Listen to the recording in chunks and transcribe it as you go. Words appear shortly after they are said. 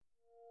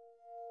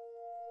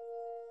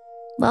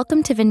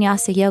Welcome to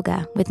Vinyasa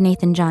Yoga with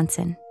Nathan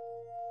Johnson.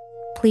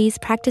 Please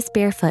practice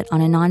barefoot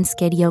on a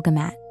non-skid yoga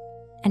mat,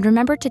 and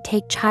remember to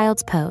take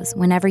child's pose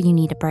whenever you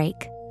need a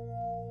break.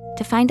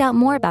 To find out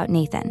more about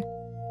Nathan,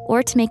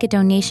 or to make a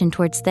donation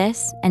towards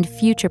this and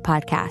future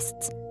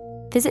podcasts,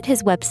 visit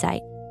his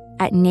website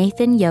at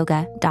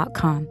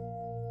nathanyoga.com.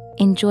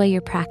 Enjoy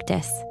your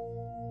practice.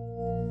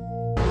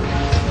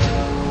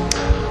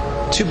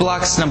 2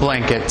 blocks and a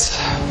blanket.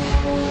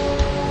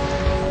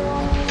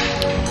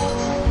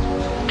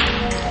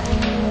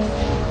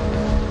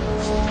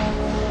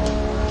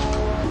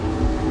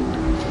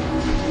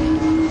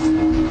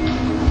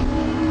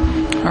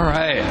 All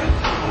right.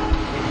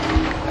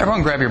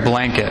 Everyone grab your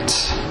blanket.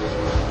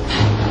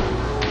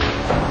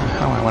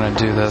 How do I want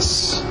to do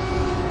this?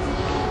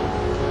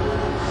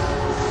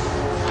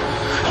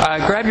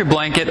 Grab your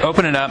blanket,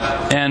 open it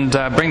up, and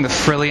bring the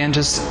frilly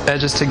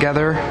edges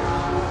together.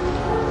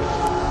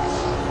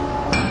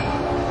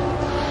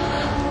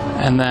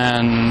 And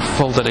then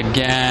fold it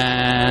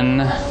again,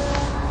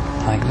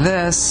 like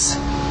this.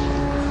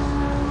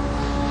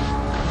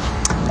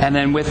 And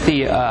then with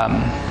the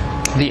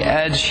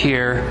edge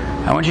here,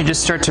 I want you to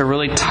just start to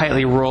really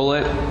tightly roll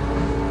it,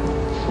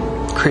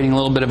 creating a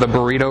little bit of a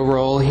burrito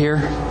roll here.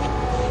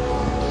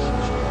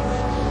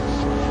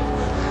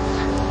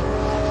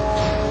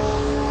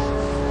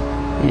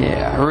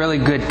 Yeah, a really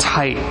good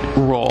tight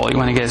roll. You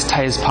want to get as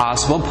tight as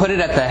possible. Put it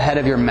at the head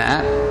of your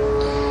mat,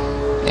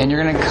 and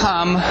you're going to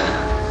come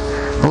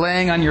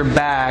laying on your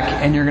back,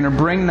 and you're going to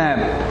bring that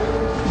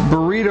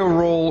burrito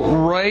roll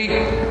right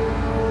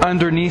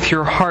underneath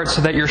your heart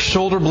so that your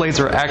shoulder blades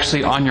are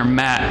actually on your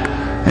mat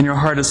and your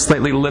heart is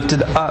slightly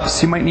lifted up.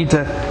 So you might need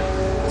to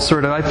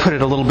I put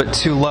it a little bit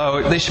too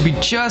low. They should be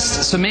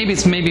just, so maybe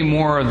it's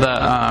more of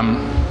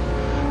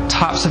the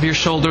tops of your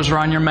shoulders are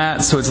on your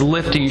mat, so it's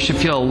lifting. You should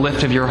feel a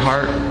lift of your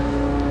heart.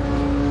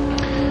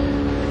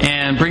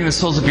 And bring the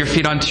soles of your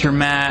feet onto your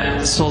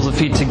mat, soles of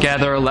feet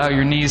together. Allow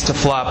your knees to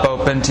flop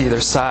open to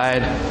either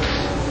side.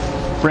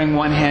 Bring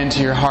one hand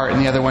to your heart and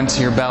the other one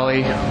to your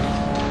belly.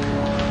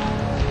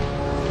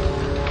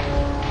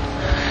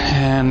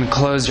 And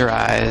close your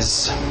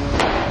eyes.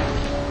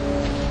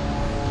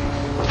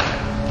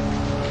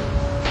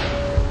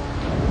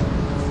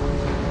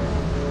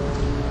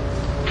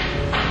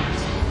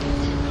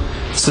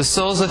 So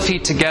soles of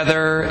feet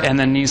together and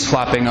then knees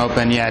flopping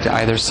open, to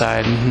either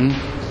side.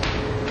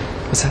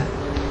 What's that?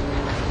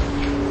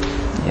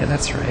 Yeah,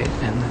 that's right.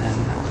 And then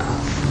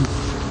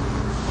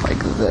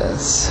like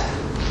this.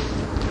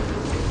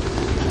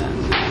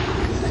 And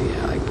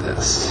then, like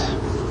this.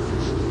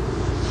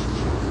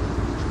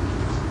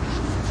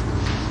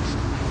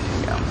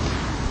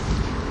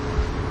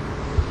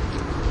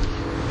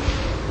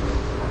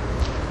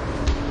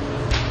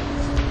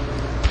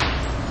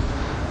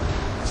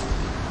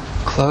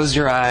 Close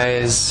your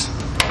eyes.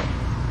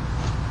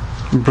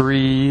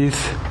 Breathe.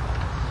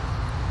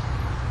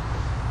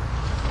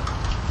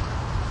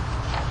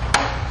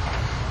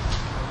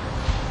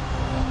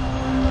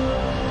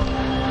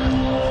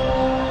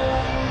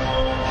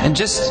 And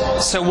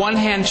just, so one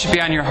hand should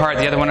be on your heart,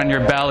 the other one on your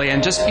belly,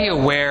 and just be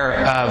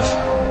aware of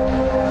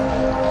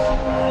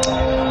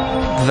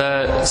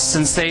the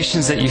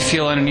sensations that you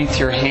feel underneath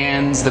your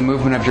hands, the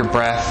movement of your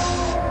breath.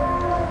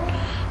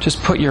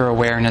 Just put your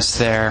awareness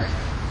there.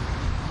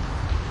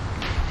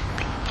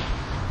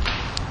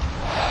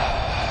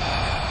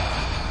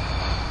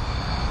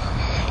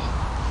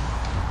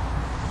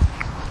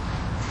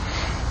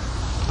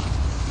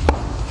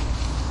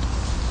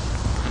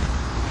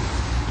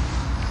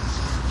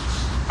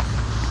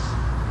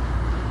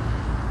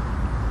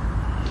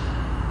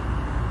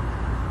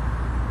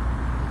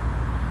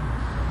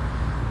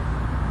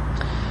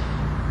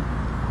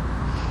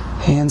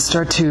 And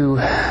start to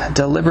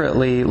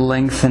deliberately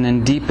lengthen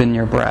and deepen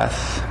your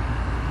breath.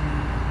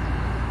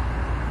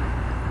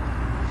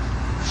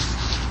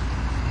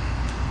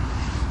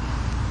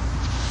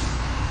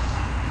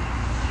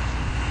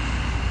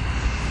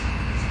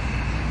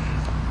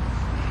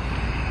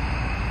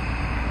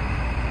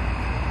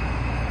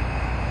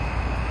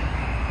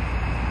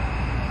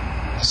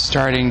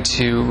 Starting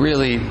to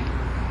really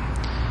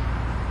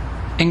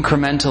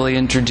incrementally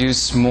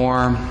introduce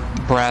more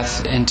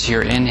breath into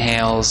your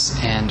inhales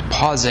and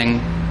pausing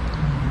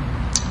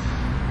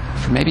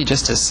for maybe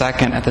just a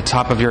second at the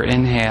top of your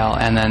inhale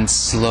and then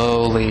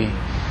slowly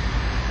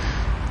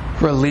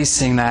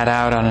releasing that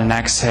out on an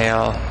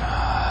exhale.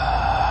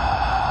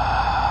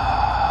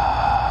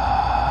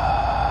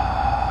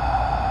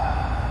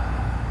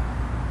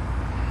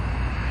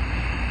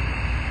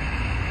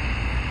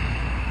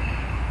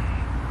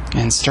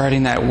 And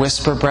starting that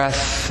whisper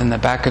breath in the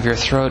back of your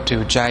throat to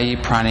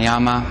Ujjayi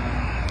Pranayama,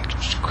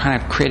 kind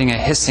of creating a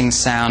hissing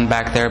sound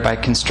back there by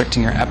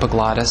constricting your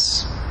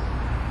epiglottis.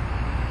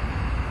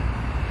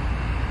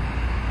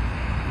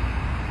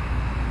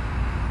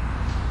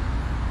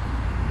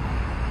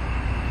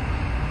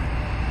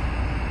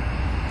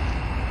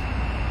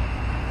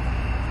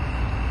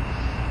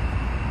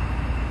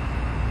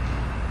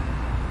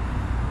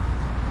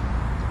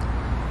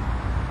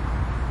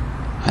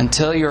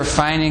 until you're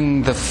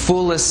finding the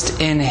fullest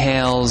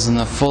inhales and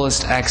the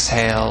fullest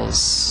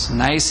exhales,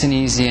 nice and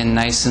easy and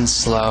nice and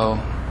slow.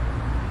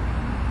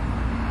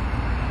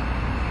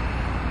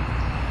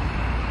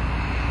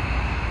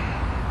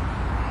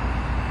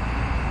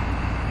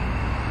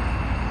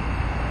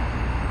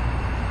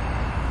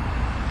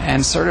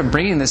 And sort of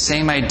bringing the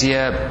same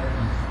idea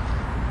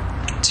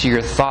to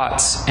your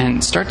thoughts,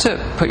 and start to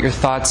put your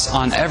thoughts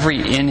on every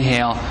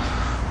inhale,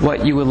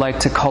 what you would like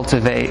to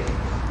cultivate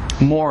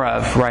more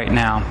of right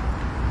now.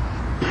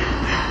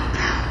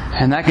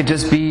 And that could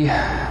just be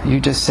you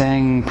just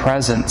saying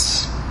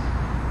presence.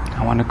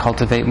 I want to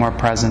cultivate more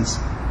presence.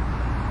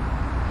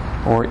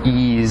 Or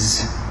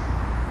ease.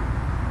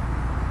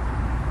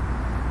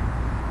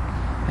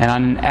 And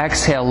on an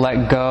exhale,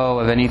 let go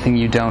of anything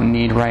you don't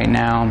need right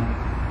now.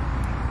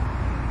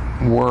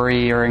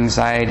 Worry or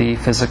anxiety,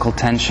 physical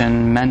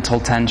tension, mental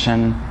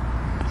tension,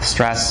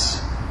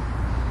 stress.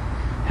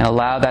 And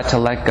allow that to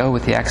let go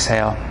with the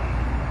exhale.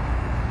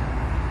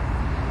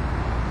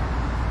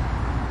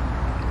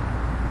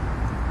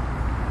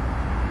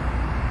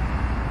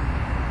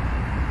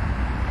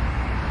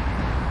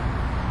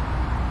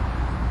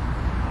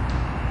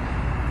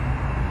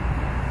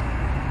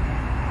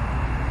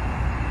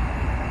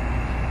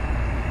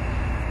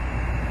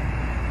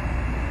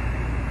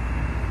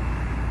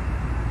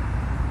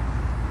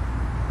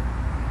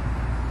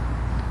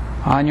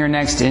 On your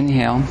next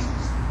inhale,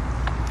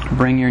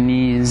 bring your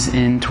knees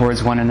in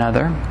towards one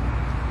another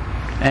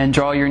and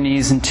draw your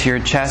knees into your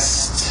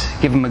chest.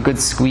 Give them a good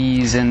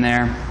squeeze in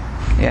there.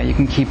 Yeah, you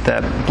can keep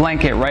the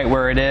blanket right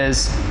where it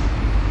is.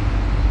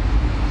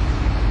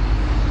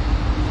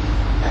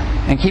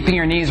 And keeping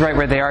your knees right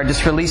where they are,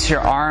 just release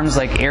your arms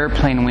like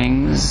airplane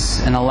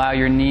wings and allow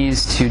your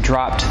knees to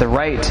drop to the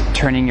right,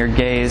 turning your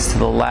gaze to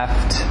the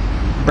left.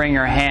 Bring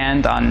your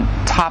hand on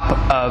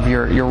top of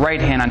your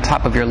right hand on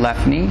top of your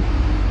left knee.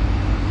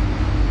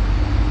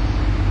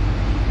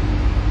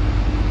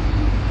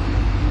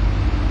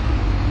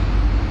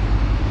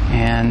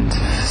 And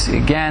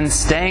again,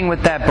 staying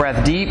with that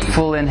breath, deep,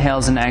 full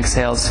inhales and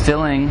exhales,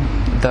 filling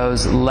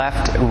those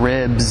left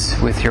ribs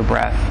with your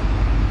breath.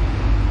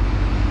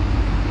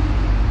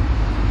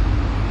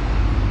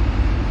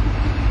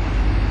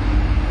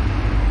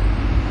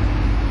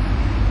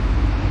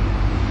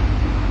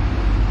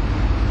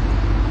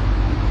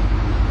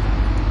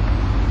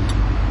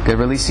 Good.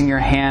 Releasing your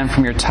hand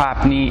from your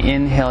top knee,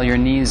 inhale your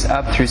knees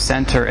up through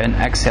center, and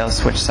exhale,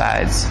 switch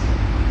sides.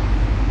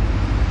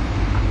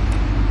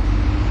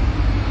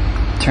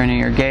 Turning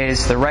your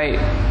gaze to the right,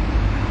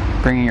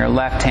 bringing your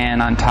left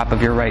hand on top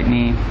of your right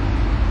knee.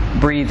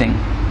 Breathing.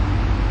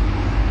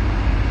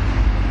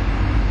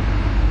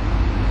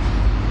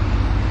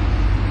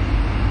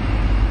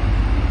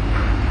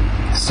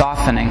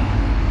 Softening.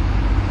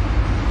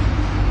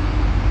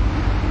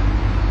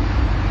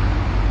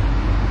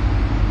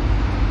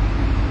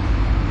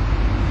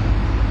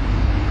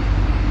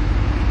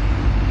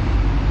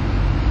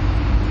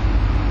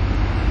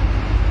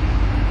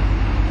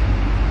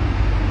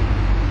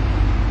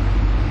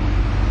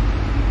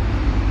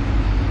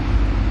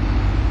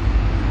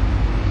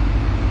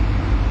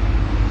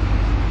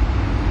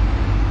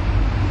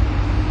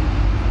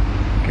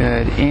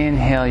 Good.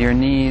 Inhale your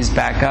knees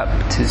back up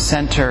to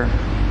center.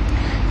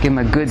 Give them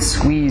a good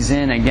squeeze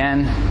in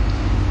again.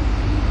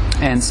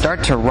 And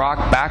start to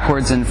rock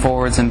backwards and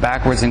forwards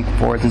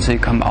until you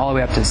come all the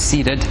way up to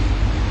seated.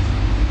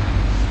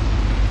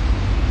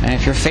 And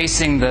if you're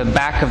facing the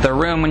back of the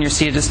room when you're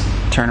seated, just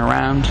turn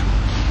around.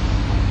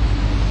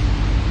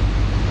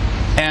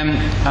 And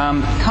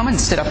come and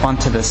sit up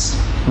onto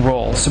this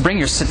roll. So bring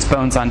your sits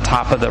bones on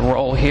top of the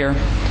roll here.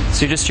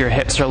 So just your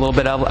hips are a little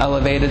bit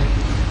elevated.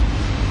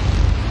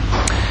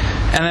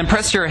 And then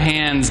press your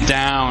hands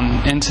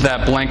down into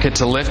that blanket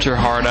to lift your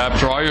heart up.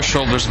 Draw your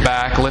shoulders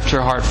back. Lift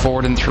your heart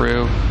forward and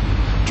through.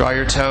 Draw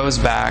your toes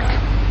back.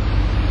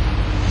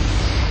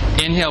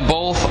 Inhale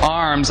both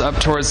arms up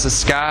towards the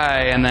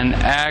sky, and then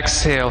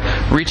exhale,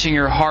 reaching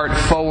your heart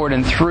forward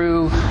and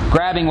through,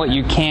 grabbing what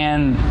you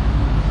can,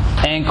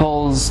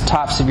 ankles,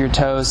 tops of your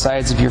toes,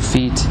 sides of your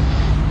feet.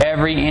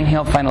 Every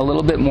inhale, find a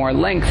little bit more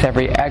length.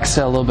 Every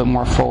exhale, a little bit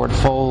more forward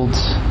fold.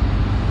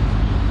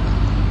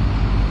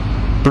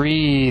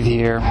 Breathe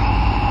here.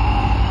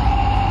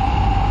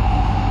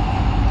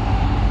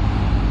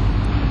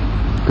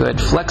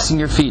 Good. Flexing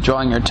your feet,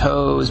 drawing your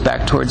toes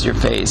back towards your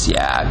face.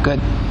 Yeah, good.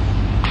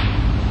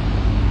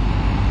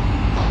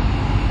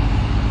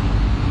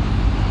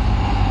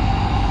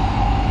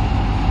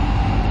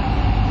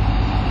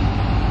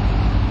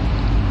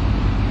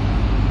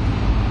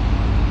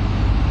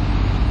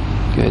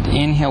 Good.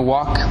 Inhale,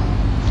 walk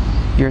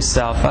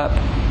yourself up.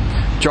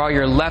 Draw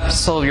your left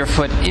sole of your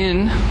foot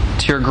in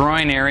to your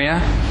groin area.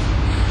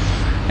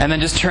 And then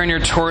just turn your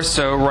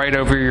torso right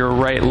over your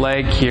right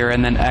leg here.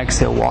 And then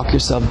exhale, walk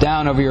yourself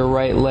down over your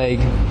right leg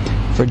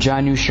for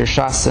Janu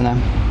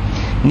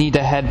Shirshasana. Knee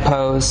to head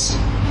pose.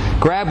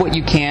 Grab what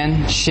you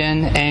can.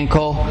 Shin,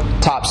 ankle,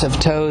 tops of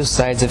toes,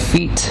 sides of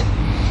feet.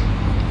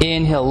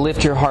 Inhale,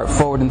 lift your heart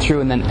forward and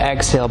through. And then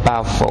exhale,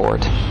 bow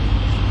forward.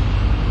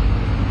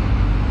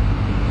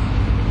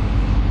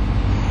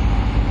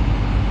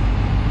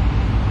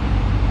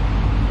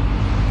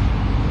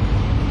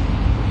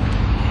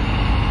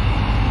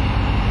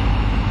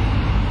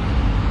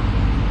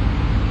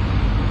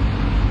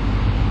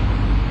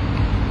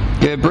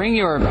 Good. Bring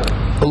your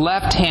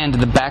left hand to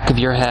the back of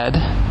your head.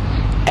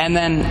 And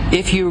then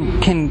if you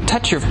can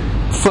touch your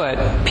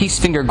foot, peace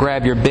finger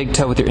grab your big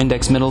toe with your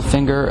index middle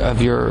finger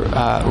of your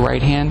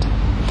right hand.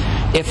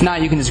 If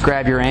not, you can just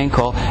grab your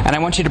ankle. And I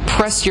want you to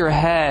press your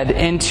head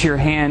into your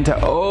hand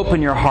to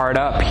open your heart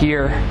up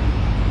here.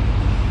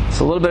 It's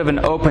a little bit of an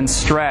open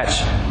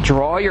stretch.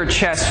 Draw your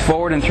chest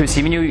forward and through. So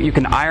even you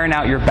can iron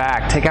out your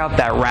back. Take out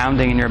that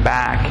rounding in your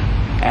back.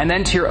 And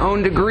then to your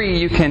own degree,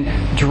 you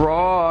can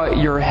draw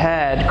your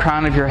head,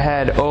 crown of your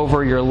head,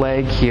 over your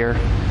leg here.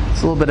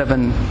 It's a little bit of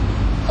an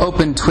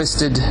open,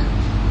 twisted,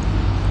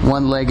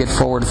 one-legged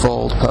forward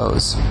fold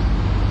pose.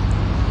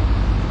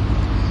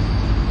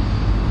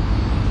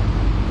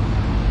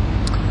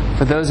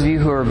 For those of you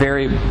who are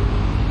very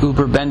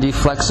uber bendy,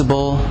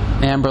 flexible,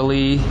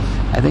 Amberly,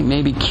 I think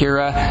maybe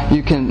Kira,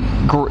 you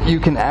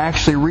can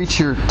actually reach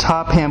your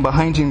top hand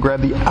behind you and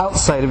grab the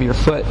outside of your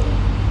foot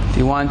if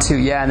you want to.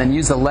 Yeah, and then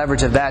use the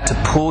leverage of that to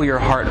pull your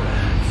heart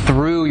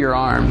through your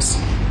arms.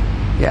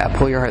 Yeah,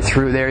 pull your heart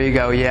through. There you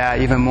go.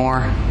 Yeah, even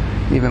more,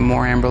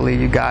 Amberly.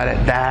 You got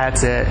it.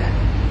 That's it.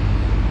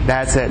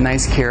 That's it.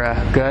 Nice,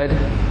 Kira. Good.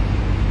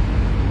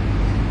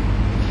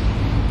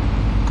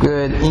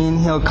 Good.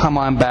 Inhale, come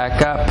on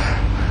back up.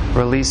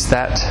 Release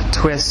that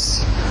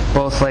twist.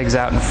 Both legs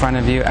out in front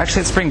of you.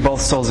 Actually, let's bring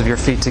both soles of your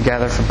feet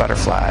together for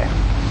butterfly.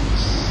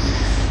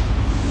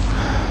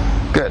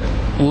 Good.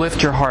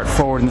 Lift your heart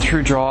forward and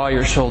through. Draw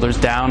your shoulders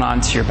down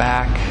onto your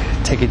back.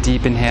 Take a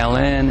deep inhale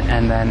in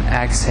and then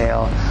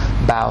exhale.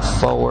 Bow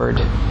forward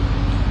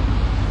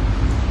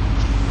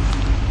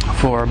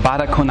for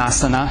Baddha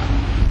Konasana.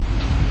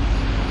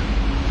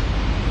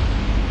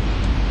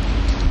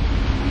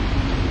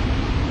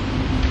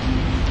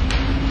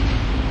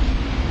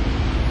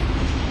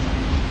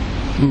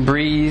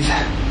 Breathe.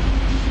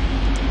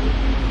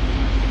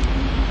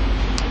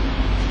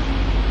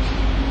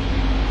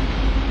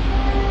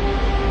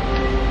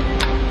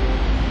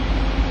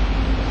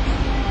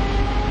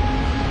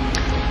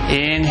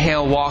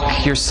 Inhale,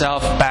 walk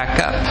yourself back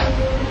up.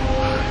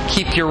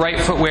 Keep your right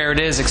foot where it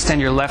is.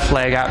 Extend your left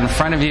leg out in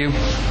front of you.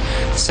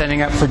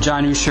 Setting up for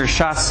Janu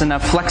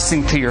Shirshasana,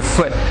 flexing through your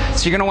foot.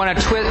 So you're going to want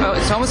to twist.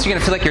 It's almost you're going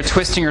to feel like you're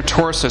twisting your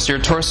torso. So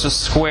your torso is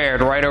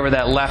squared right over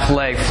that left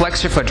leg.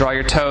 Flex your foot. Draw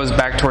your toes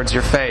back towards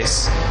your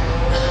face.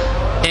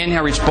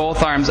 Inhale, reach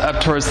both arms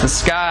up towards the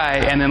sky,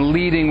 and then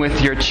leading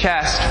with your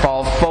chest,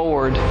 fall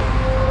forward.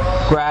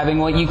 Grabbing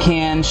what you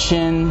can,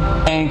 shin,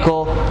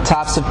 ankle,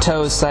 tops of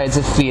toes, sides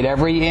of feet.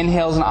 Every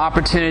inhale is an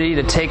opportunity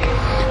to take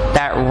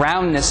that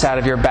roundness out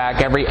of your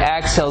back. Every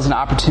exhale is an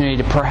opportunity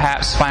to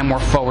perhaps find more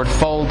forward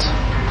fold.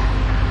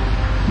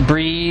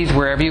 Breathe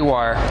wherever you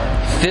are.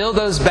 Fill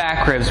those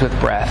back ribs with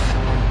breath.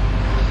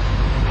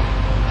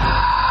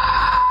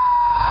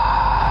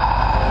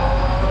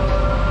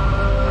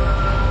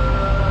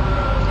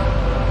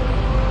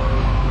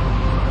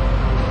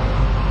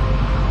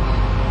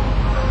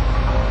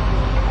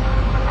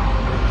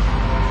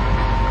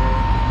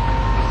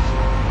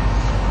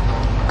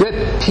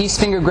 Good. Peace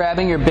finger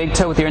grabbing your big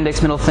toe with your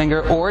index middle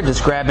finger, or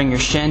just grabbing your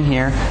shin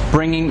here.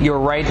 Bringing your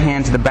right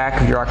hand to the back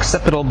of your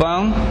occipital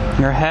bone,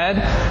 your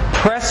head.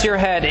 Press your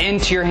head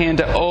into your hand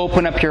to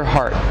open up your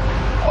heart.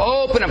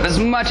 Open up as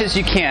much as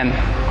you can.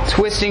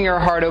 Twisting your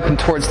heart open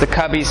towards the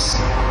cubbies.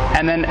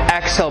 And then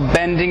exhale,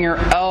 bending your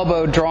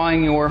elbow,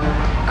 drawing your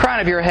crown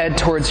of your head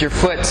towards your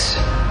foot.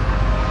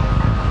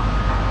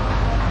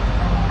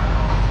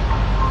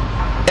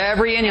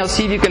 Every inhale,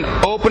 see if you can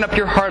open up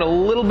your heart a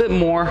little bit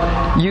more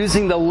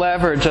using the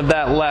leverage of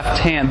that left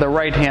hand, the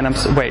right hand,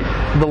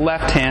 the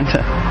left hand.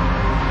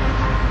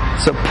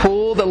 So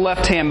pull the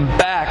left hand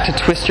back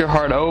to twist your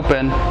heart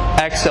open.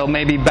 Exhale,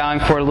 maybe bowing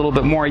forward a little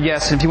bit more.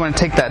 Yes, and if you want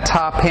to take that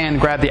top hand,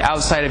 grab the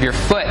outside of your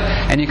foot,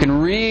 and you can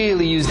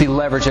really use the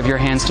leverage of your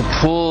hands to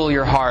pull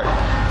your heart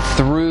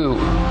through.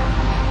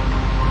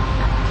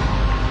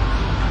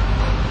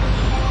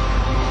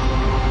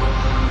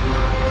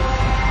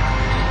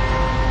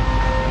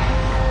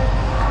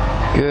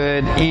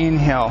 Good.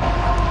 Inhale.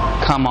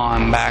 Come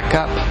on back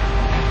up.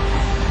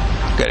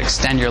 Good.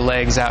 Extend your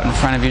legs out in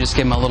front of you. Just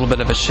give them a little bit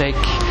of a shake.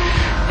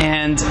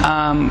 And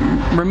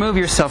remove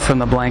yourself from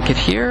the blanket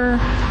here.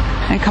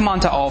 And come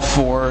on to all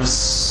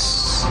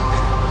fours.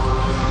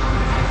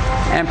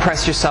 And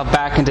press yourself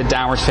back into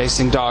downward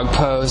facing dog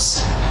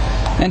pose.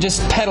 And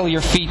just pedal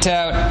your feet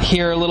out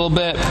here a little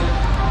bit.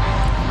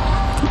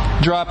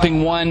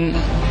 Dropping one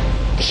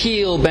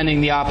heel,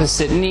 bending the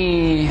opposite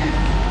knee.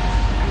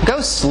 Go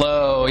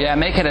slow. Yeah,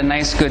 make it a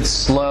nice, good,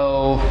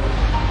 slow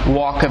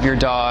walk of your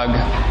dog.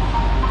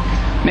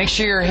 Make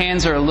sure your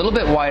hands are a little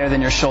bit wider than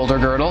your shoulder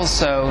girdles.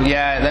 So,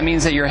 yeah, that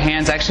means that your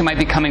hands actually might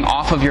be coming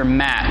off of your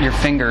mat, your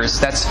fingers.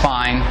 That's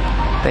fine.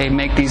 They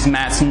make these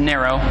mats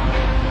narrow.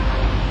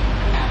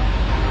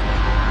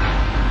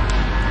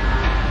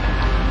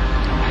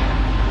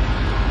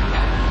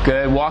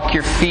 Good. Walk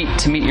your feet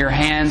to meet your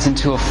hands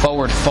into a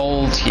forward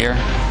fold here.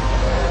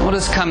 We'll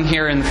just come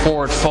here in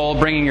forward fold,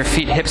 bringing your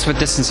feet hips width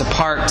distance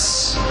apart.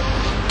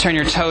 Turn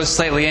your toes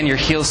slightly in, your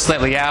heels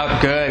slightly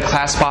out. Good.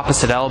 Clasp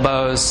opposite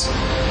elbows.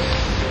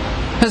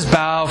 Just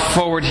bow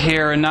forward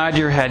here and nod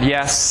your head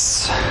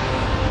yes.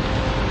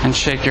 And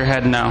shake your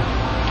head no.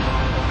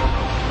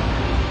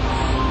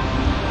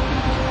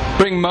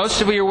 Bring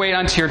most of your weight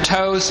onto your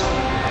toes.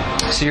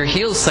 So your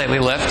heels slightly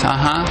lift.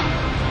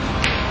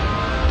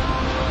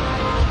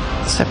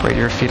 Separate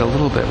your feet a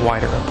little bit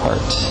wider apart.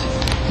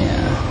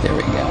 Yeah, there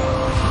we go.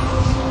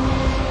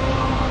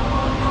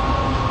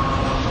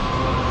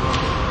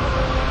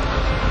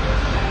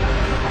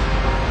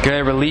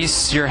 Good.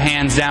 Release your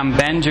hands down.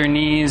 Bend your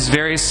knees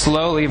very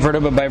slowly,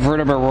 vertebra by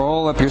vertebra.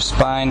 Roll up your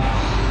spine.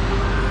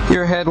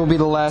 Your head will be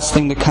the last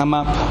thing to come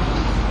up.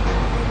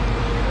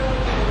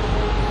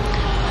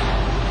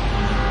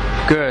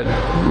 Good.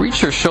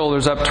 Reach your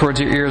shoulders up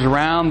towards your ears.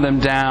 Round them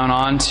down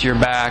onto your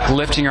back.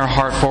 Lifting your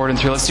heart forward and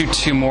through. Let's do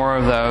 2 more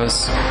of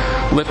those.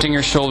 Lifting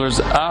your shoulders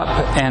up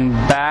and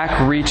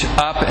back. Reach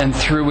up and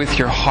through with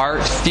your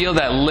heart. Feel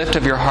that lift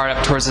of your heart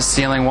up towards the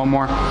ceiling. 1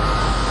 more.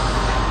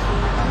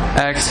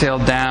 Exhale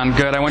down.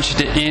 Good. I want you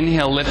to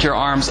inhale, lift your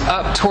arms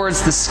up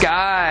towards the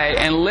sky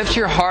and lift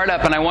your heart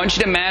up. And I want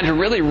you to imagine,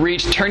 really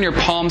reach, turn your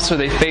palms so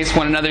they face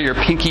one another. Your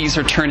pinkies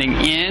are turning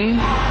in.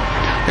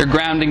 You're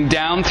grounding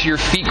down through your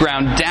feet.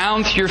 Ground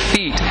down through your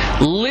feet.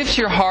 Lift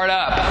your heart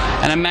up.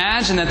 And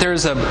imagine that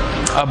there's a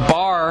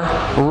bar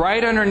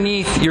right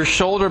underneath your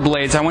shoulder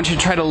blades. I want you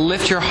to try to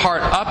lift your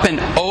heart up and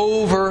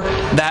over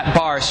that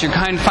bar. So you're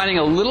kind of finding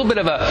a little bit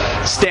of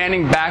a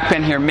standing back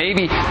bend here.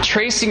 Maybe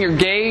tracing your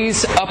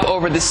gaze up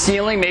over the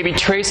ceiling. Maybe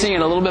tracing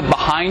it a little bit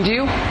behind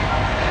you.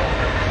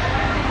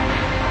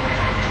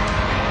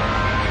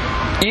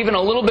 Even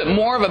a little bit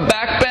more of a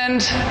back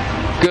bend.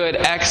 Good.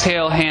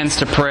 Exhale, hands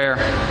to prayer.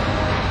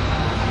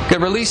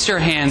 Good. Release your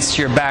hands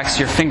to your backs,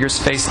 your fingers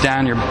face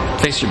down, your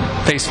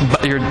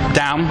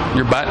down,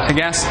 your butt, I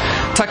guess.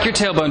 Tuck your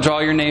tailbone, draw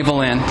your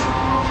navel in.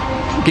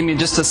 Give me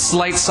just a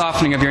slight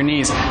softening of your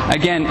knees.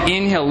 Again,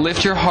 inhale,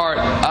 lift your heart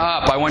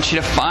up. I want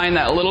you to find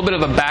that little bit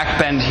of a back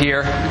bend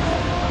here.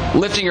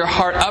 Lifting your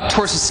heart up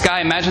towards the sky.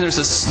 Imagine there's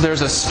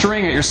a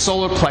string at your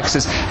solar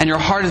plexus and your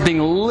heart is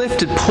being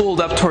lifted, pulled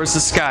up towards the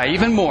sky.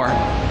 Even more.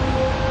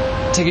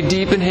 Take a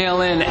deep inhale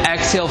in,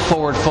 exhale,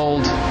 forward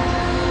fold.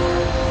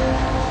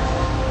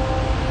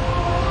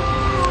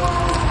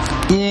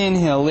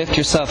 Inhale, lift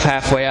yourself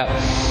halfway up.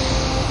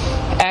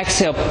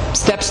 Exhale,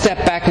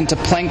 step back into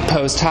plank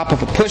pose, top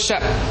of a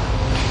push-up.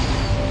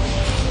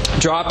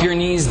 Drop your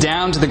knees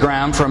down to the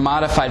ground for a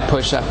modified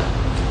push-up.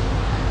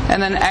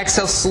 And then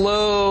exhale,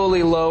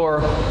 slowly lower,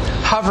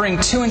 hovering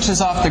 2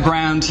 inches off the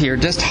ground here,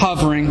 just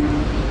hovering,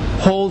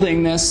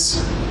 holding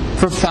this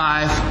for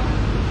 5,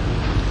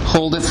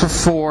 hold it for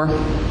 4,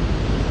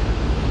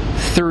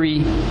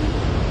 3,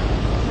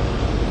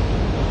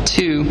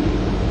 2,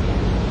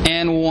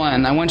 and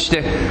 1. I want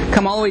you to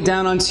come all the way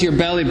down onto your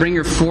belly, bring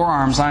your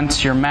forearms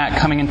onto your mat,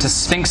 coming into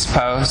Sphinx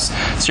pose.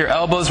 So your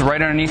elbows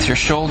right underneath your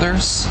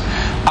shoulders.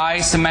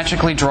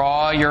 Isometrically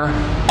draw your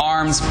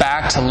arms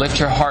back to lift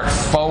your heart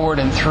forward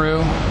and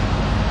through.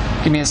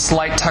 Give me a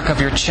slight tuck of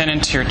your chin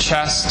into your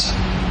chest.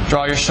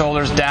 Draw your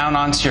shoulders down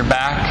onto your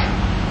back.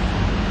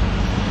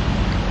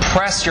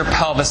 Press your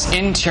pelvis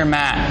into your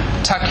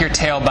mat. Tuck your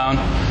tailbone.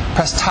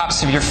 Press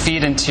tops of your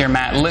feet into your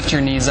mat. Lift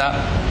your knees up.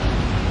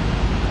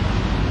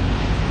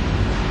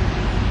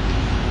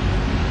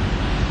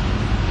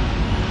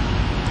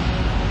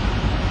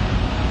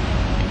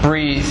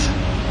 Breathe.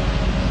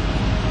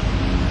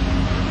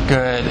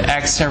 Good.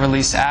 Exhale,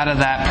 release out of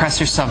that. Press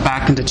yourself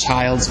back into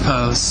child's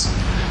pose.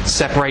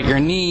 Separate your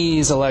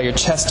knees. Allow your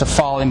chest to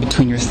fall in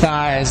between your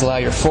thighs. Allow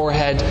your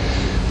forehead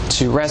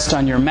to rest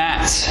on your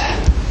mat.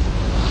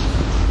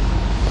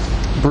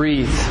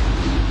 Breathe.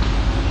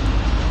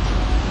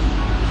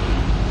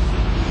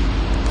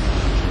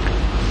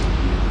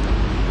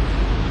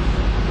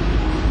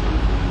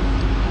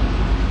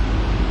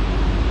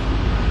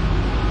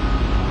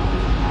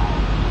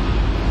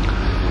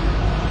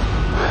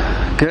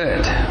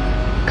 Good.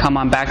 Come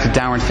on back to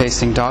downward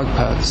facing dog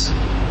pose.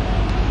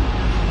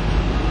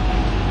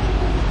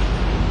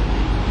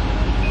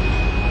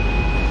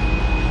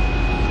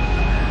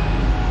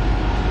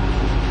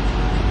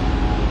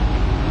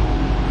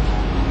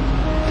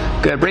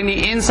 Good. Bring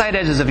the inside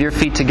edges of your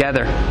feet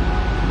together.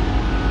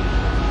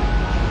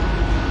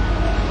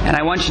 And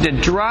I want you to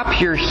drop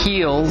your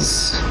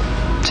heels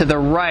to the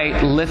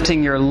right,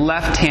 lifting your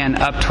left hand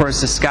up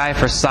towards the sky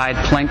for side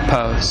plank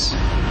pose.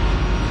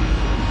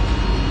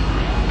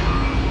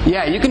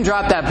 Yeah, you can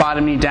drop that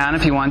bottom knee down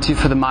if you want to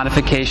for the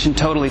modification.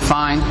 Totally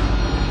fine.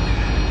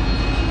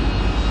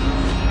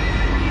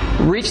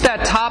 Reach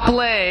that top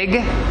leg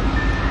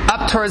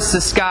up towards the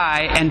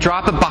sky and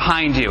drop it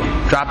behind you.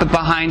 Drop it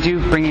behind you,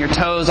 bring your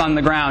toes on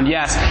the ground.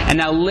 Yes. And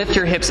now lift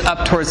your hips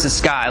up towards the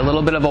sky. A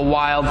little bit of a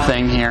wild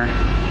thing here.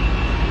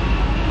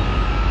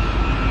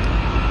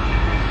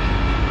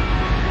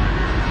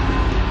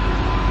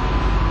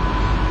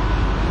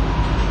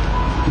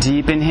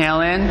 Deep inhale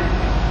in.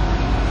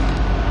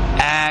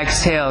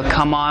 Exhale,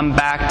 come on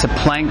back to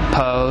plank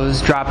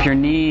pose. Drop your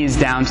knees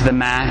down to the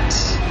mat.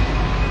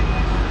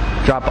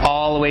 Drop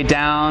all the way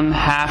down,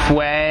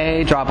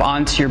 halfway. Drop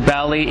onto your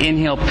belly.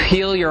 Inhale,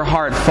 peel your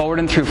heart forward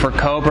and through for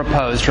Cobra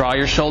Pose. Draw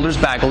your shoulders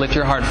back, lift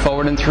your heart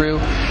forward and through.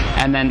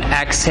 And then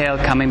exhale,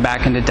 coming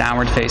back into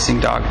Downward Facing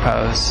Dog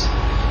Pose.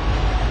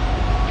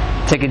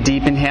 Take a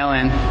deep inhale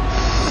in.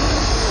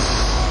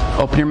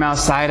 Open your mouth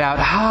side out.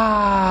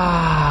 Ha.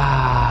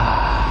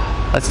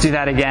 Let's do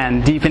that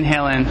again. Deep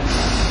inhale in.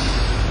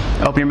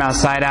 Open your mouth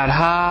side out.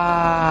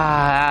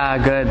 Ha.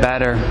 Good,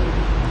 better.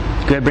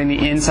 Good. Bring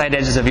the inside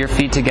edges of your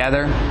feet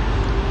together.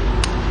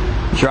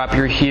 Drop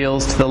your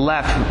heels to the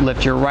left.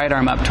 Lift your right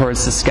arm up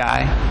towards the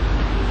sky.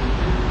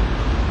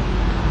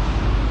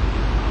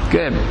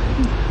 Good.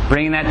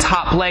 Bringing that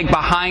top leg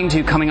behind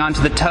you, coming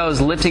onto the toes,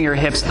 lifting your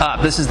hips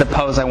up. This is the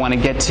pose I want to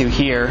get to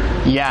here.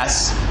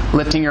 Yes.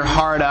 Lifting your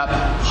heart up.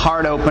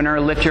 Heart opener.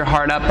 Lift your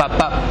heart up, up,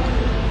 up.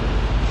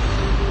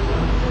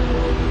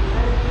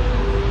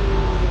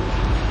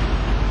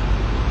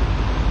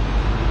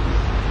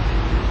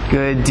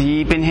 Good.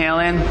 Deep inhale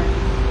in.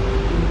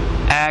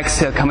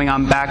 Exhale, coming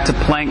on back to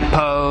plank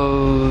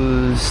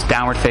pose.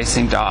 Downward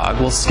Facing Dog.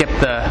 We'll skip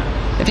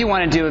if you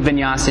want to do a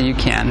vinyasa, you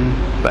can.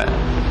 But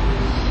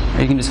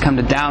or you can just come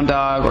to down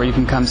dog, or you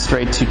can come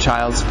straight to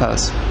child's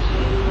pose.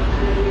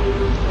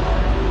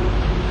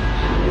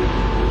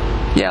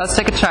 Yeah, let's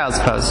take a child's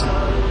pose.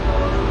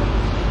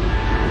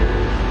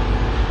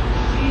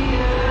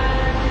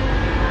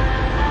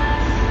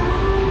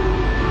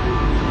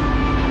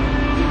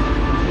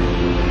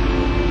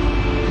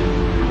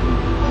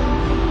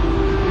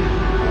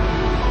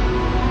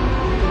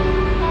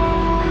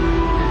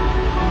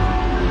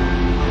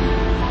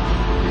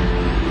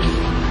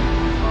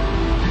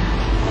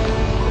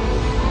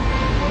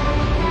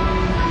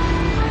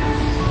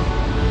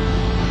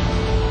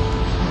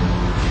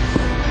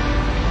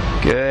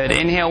 Good.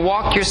 Inhale,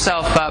 walk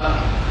yourself up.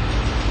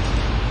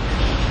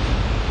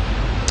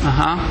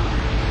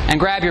 And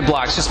grab your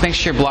blocks. Just make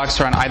sure your blocks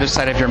are on either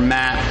side of your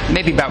mat,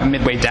 maybe about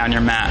midway down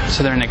your mat,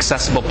 so they're in an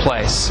accessible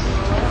place.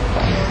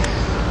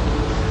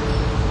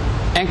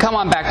 And come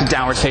on back to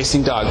Downward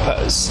Facing Dog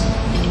Pose.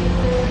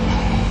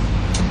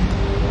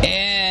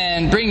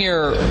 And bring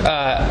your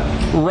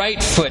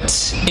right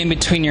foot in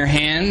between your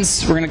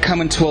hands. We're going to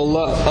come into a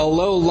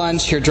low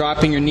lunge here,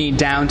 dropping your knee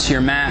down to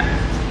your mat.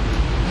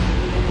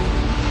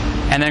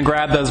 And then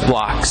grab those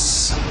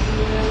blocks.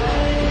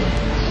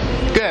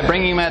 Good.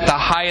 Bringing them at the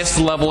highest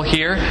level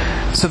here.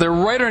 So they're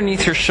right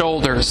underneath your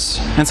shoulders.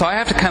 And so I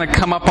have to kind of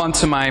come up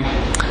onto my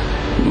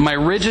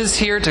ridges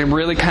here to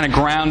really kind of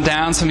ground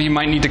down. Some of you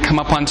might need to come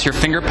up onto your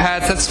finger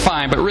pads. That's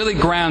fine. But really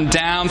ground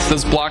down for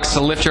those blocks to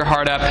lift your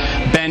heart up.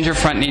 Bend your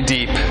front knee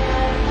deep.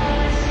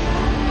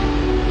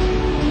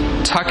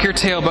 Tuck your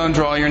tailbone,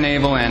 draw your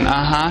navel in.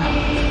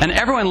 And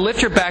everyone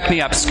lift your back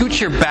knee up. Scoot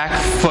your back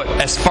foot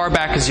as far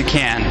back as you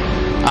can.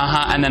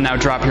 And then now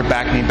drop your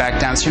back knee back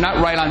down. So you're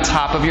not right on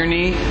top of your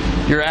knee.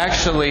 You're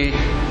actually,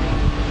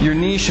 your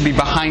knee should be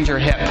behind your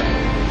hip.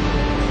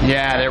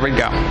 Yeah, there we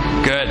go.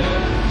 Good.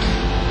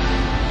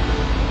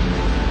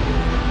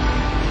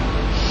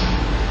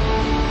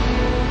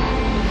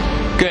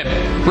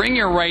 Good. Bring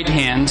your right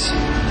hand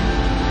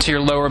to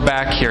your lower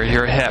back here,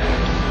 your hip.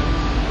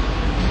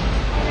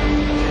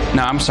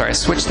 No, I'm sorry,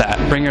 switch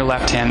that. Bring your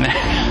left hand there.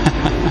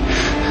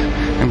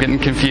 I'm getting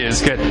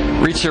confused. Good.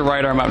 Reach your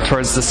right arm up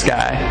towards the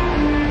sky.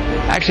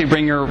 Actually,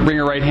 bring your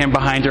right hand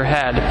behind your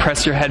head.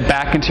 Press your head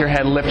back into your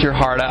head. Lift your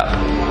heart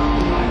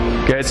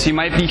up. Good. So you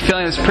might be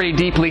feeling this pretty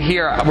deeply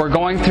here. We're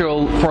going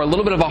through for a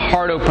little bit of a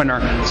heart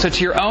opener. So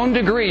to your own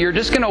degree, you're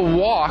just going to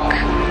walk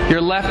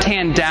your left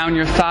hand down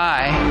your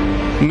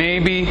thigh.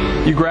 Maybe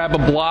you grab a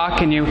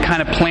block and you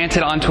kind of plant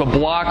it onto a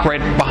block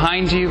right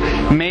behind you.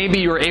 Maybe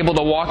you're able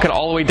to walk it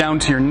all the way down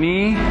to your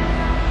knee.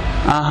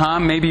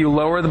 Maybe you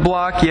lower the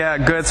block. Yeah,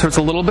 good. So it's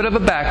a little bit of a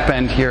back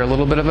bend here. A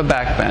little bit of a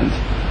back bend.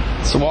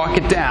 So walk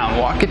it down.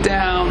 Walk it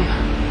down.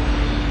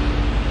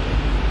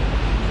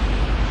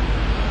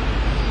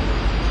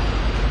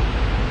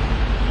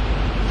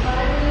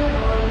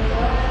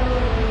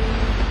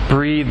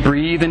 Breathe.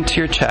 Breathe into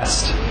your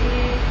chest.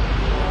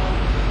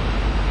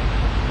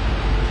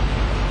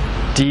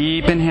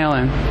 Deep inhale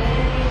in.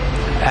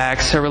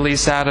 Exhale,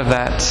 release out of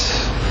that.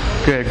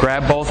 Good.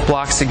 Grab both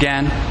blocks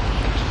again.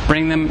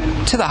 Bring them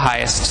to the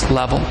highest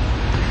level.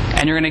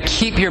 And you're going to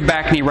keep your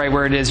back knee right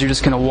where it is. You're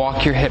just going to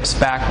walk your hips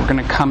back. We're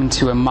going to come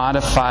into a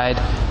modified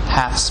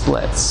half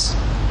splits.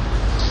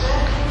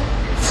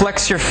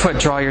 Flex your foot,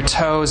 draw your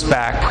toes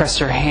back, press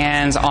your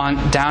hands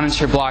down into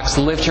your blocks,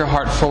 lift your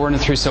heart forward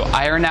and through. So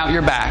iron out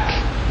your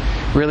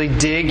back. Really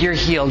dig your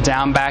heel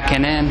down, back,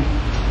 and in.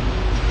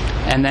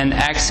 And then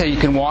exhale, you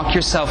can walk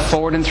yourself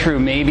forward and through,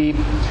 maybe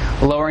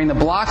lowering the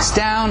blocks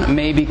down,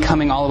 maybe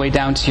coming all the way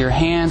down to your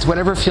hands,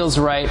 whatever feels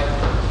right.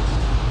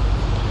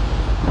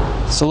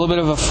 So a little bit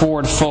of a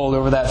forward fold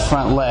over that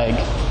front leg.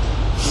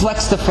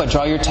 Flex the foot,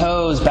 draw your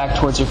toes back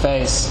towards your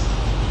face.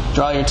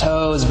 Draw your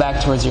toes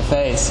back towards your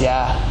face.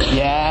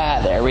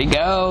 Yeah, there we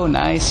go.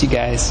 Nice, you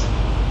guys.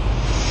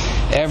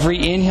 Every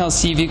inhale,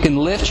 see if you can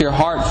lift your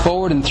heart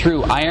forward and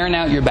through. Iron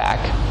out your back.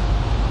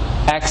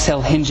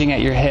 Exhale, hinging at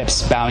your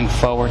hips, bowing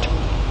forward.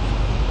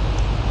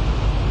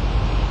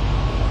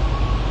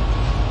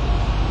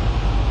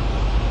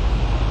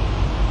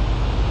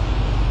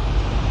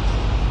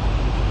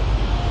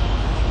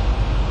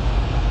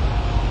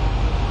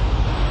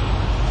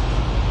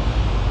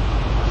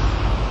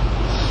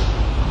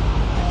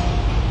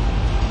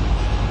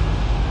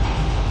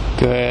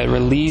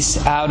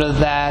 Release out of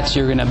that.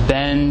 You're going to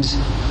bend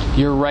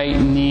your right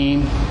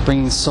knee,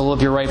 bringing the sole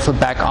of your right foot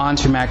back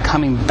onto your mat,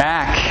 coming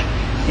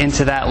back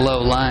into that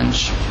low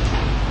lunge.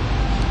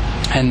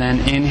 And then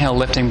inhale,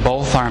 lifting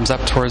both arms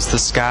up towards the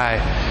sky.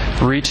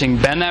 Reaching,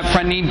 bend that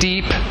front knee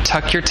deep,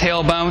 tuck your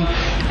tailbone,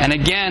 and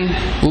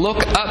again,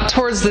 look up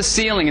towards the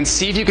ceiling and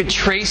see if you could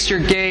trace your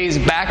gaze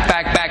back,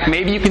 back, back.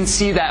 Maybe you can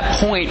see that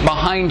point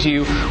behind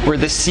you where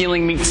the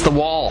ceiling meets the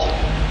wall.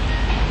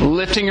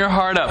 Lifting your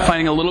heart up,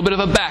 finding a little bit of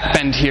a back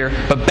bend here,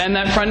 but bend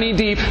that front knee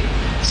deep.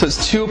 So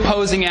it's two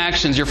opposing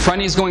actions. Your front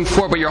knee is going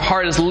forward, but your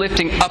heart is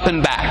lifting up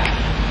and back.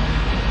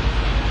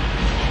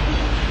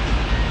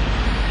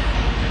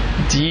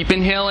 Deep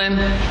inhale in.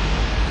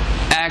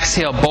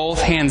 Exhale,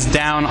 both hands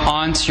down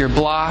onto your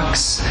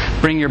blocks.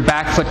 Bring your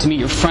back foot to meet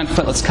your front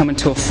foot. Let's come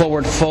into a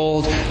forward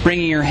fold.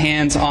 Bringing your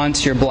hands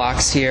onto your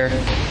blocks here.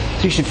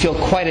 So you should feel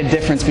quite a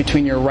difference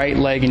between your right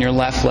leg and your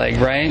left leg,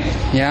 right?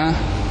 Yeah?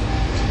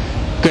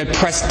 Good.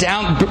 Press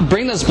down.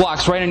 Bring those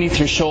blocks right underneath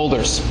your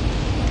shoulders.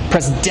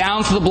 Press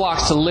down to the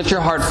blocks to lift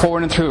your heart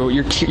forward and through.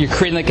 You're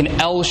creating like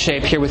an L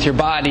shape here with your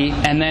body.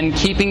 And then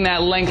keeping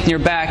that length in your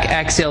back,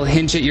 exhale,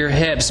 hinge at your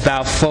hips,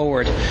 bow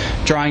forward,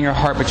 drawing your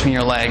heart between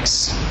your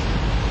legs.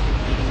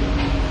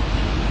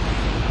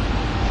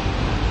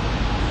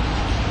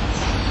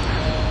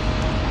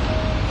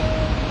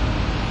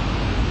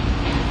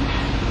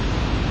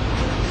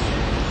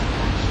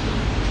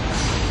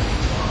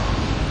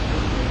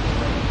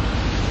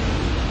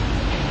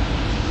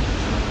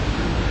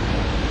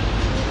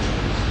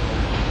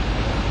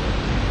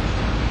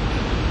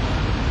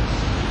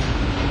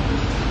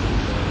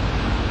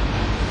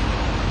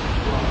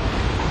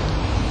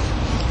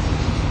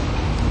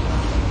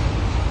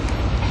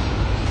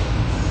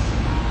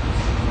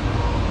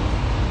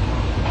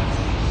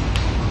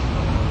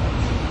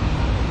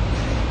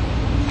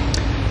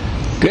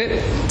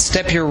 Good.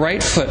 Step your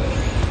right foot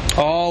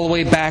all the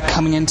way back,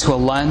 coming into a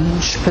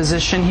lunge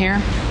position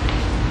here.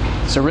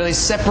 So really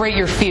separate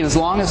your feet as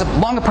long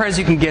apart as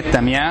you can get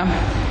them,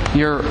 yeah?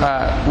 Your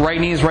right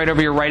knee is right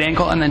over your right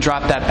ankle, and then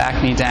drop that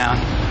back knee down.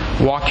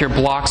 Walk your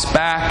blocks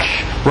back,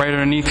 right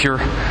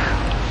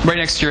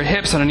next to your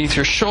hips, underneath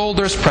your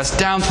shoulders. Press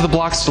down to the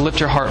blocks to lift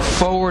your heart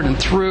forward and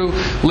through.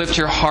 Lift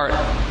your heart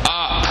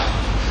up.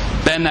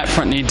 Bend that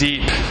front knee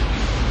deep.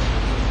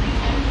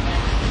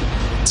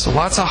 So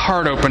lots of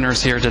heart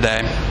openers here today.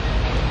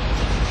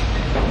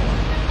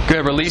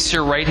 Good. Release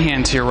your right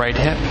hand to your right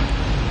hip.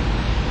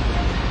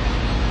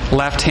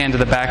 Left hand to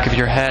the back of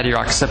your head, your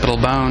occipital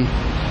bone.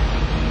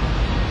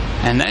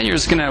 And then you're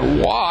just going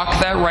to walk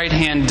that right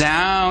hand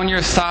down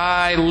your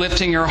thigh,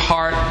 lifting your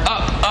heart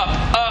up,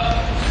 up,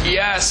 up.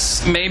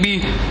 Yes.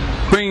 Maybe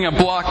bringing a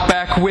block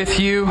back with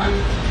you.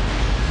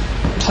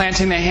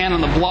 Planting the hand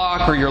on the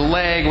block or your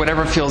leg,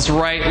 whatever feels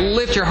right.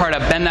 Lift your heart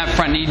up. Bend that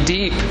front knee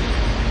deep.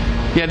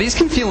 Yeah, these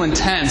can feel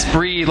intense.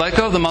 Breathe. Let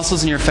go of the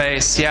muscles in your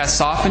face. Yeah,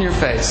 soften your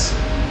face.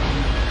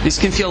 These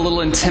can feel a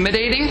little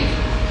intimidating,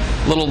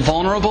 a little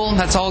vulnerable.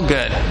 That's all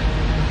good.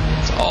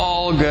 It's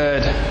all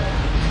good.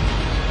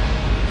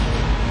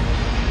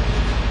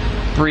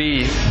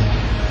 Breathe.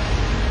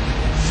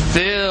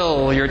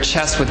 Fill your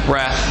chest with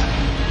breath.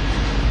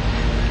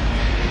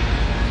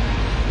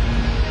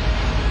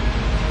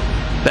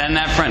 Bend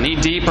that front knee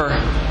deeper.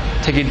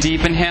 Take a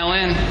deep inhale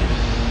in.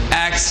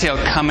 Exhale,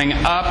 coming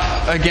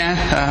up again.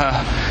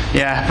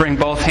 Bring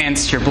both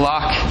hands to your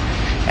block.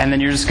 And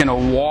then you're just going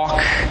to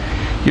walk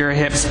your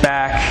hips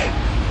back.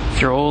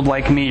 If you're old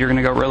like me, you're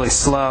going to go really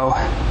slow.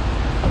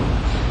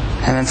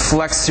 And then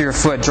flex to your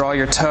foot. Draw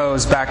your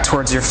toes back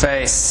towards your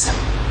face.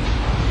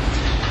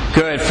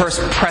 Good. First,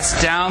 press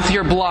down through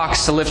your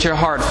blocks to lift your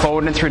heart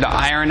forward and through to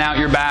iron out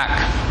your back.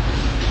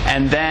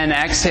 And then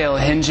exhale,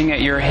 hinging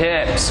at your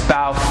hips.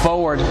 Bow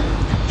forward,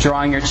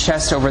 drawing your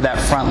chest over that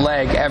front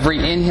leg. Every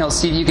inhale,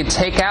 see if you can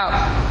take out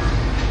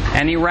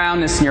any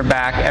roundness in your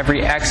back.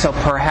 Every exhale,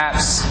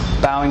 perhaps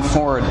bowing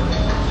forward.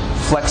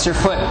 Flex your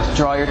foot,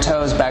 draw your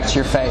toes back to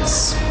your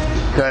face.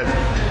 Good.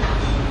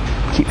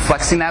 Keep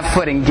flexing that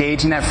foot,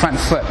 engaging that front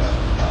foot.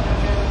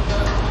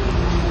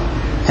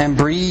 And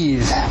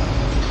breathe.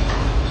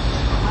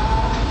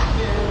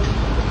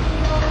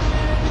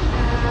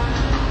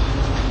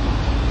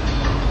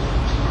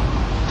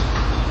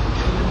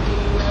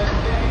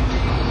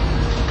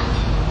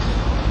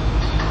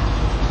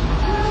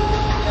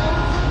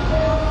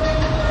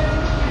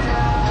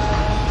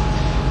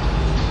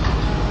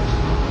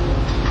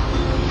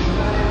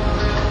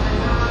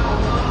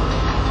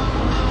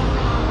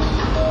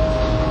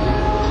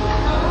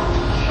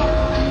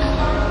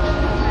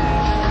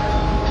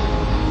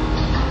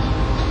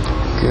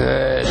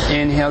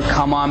 Inhale,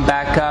 come on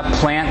back up.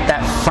 Plant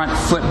that front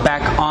foot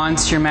back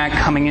onto your mat,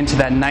 coming into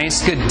that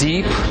nice, good,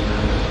 deep,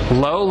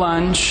 low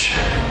lunge.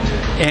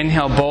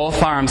 Inhale,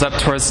 both arms up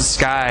towards the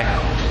sky.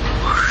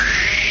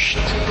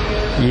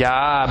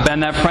 Yeah,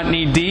 bend that front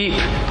knee deep.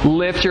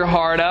 Lift your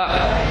heart up.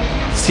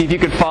 See See if you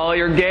could follow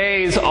your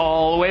gaze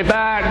all the way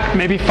back.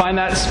 Maybe find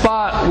that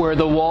spot where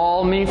the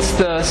wall meets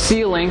the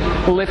ceiling.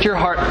 Lift your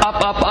heart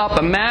up, up, up.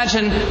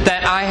 Imagine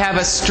that I have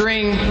a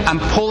string. I'm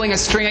pulling a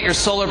string at your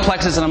solar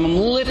plexus and I'm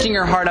lifting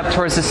your heart up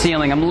towards the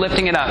ceiling. I'm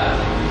lifting it up.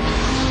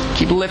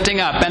 Keep lifting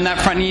up. Bend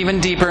that front knee even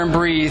deeper and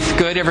breathe.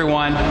 Good,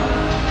 everyone.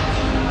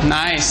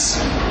 Nice.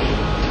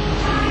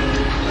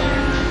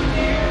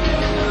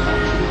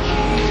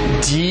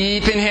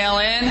 Deep inhale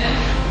in.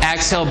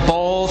 Exhale,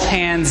 both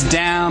hands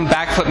down.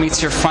 Back foot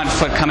meets your front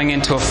foot coming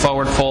into a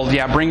forward fold.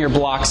 Yeah, bring your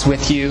blocks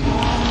with you.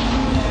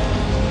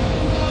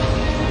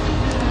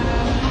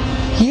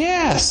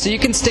 Yeah, so you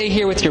can stay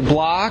here with your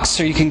blocks,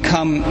 or you can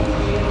come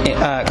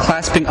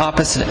clasping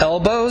opposite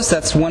elbows.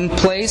 That's one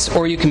place.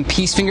 Or you can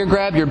peace finger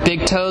grab your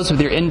big toes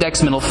with your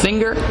index middle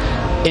finger.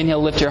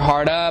 Inhale, lift your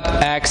heart up.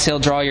 Exhale,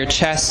 draw your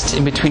chest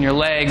in between your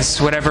legs.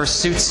 Whatever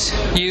suits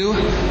you,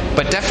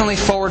 but definitely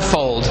forward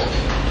fold.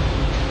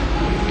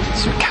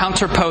 So you're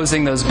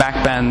counterposing those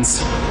back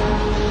bends.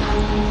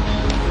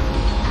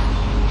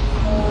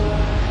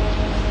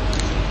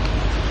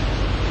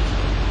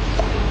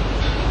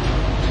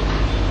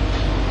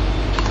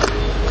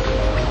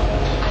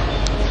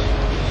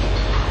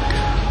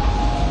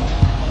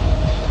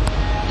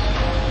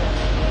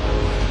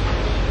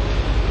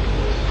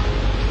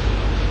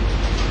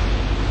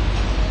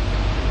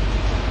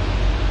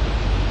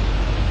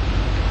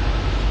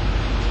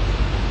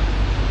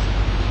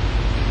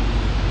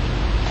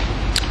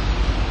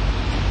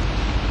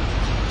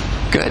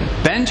 Good.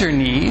 Bend your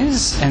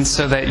knees, and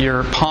so that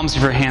your palms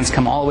of your hands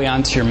come all the way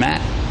onto your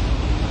mat.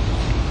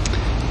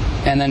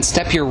 And then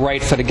step your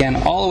right foot again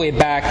all the way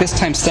back, this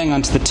time staying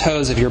onto the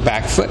toes of your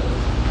back foot.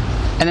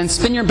 And then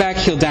spin your back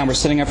heel down. We're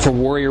setting up for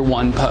Warrior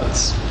One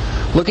pose.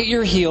 Look at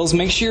your heels.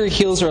 Make sure your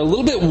heels are a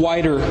little bit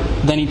wider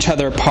than each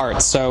other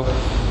apart, so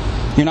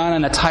you're not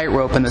on a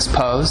tightrope in this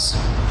pose.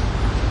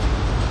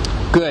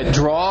 Good.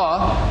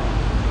 Draw.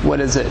 What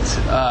is it?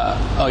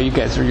 You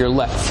guys are your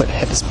left foot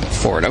hip is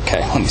forward. Okay,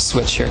 let me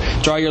switch here.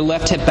 Draw your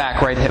left hip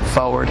back, right hip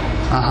forward.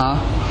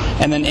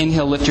 And then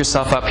inhale, lift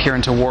yourself up here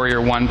into Warrior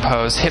One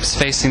pose. Hips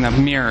facing the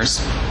mirrors.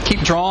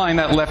 Keep drawing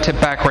that left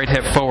hip back, right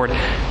hip forward.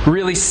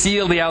 Really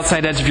seal the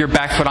outside edge of your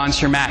back foot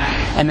onto your mat.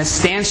 And the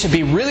stance should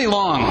be really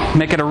long.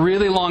 Make it a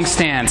really long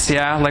stance,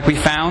 yeah? Like we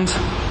found.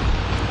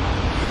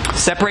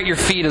 Separate your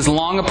feet as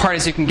long apart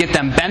as you can get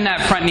them. Bend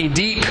that front knee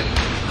deep.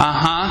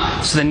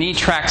 So the knee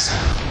tracks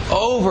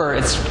over.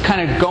 It's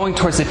kind of going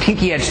towards the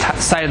pinky edge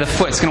side of the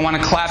foot. It's going to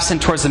want to collapse in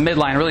towards the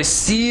midline. Really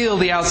seal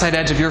the outside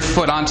edge of your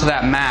foot onto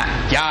that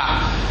mat.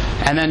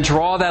 Yeah. And then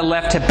draw that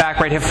left hip back,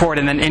 right hip forward.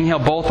 And then inhale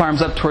both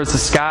arms up towards the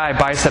sky,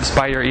 biceps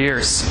by your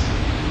ears.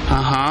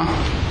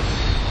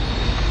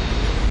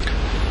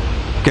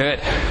 Good.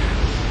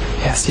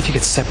 Yeah, see if you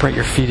could separate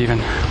your feet even.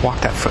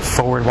 Walk that foot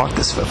forward. Walk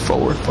this foot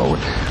forward.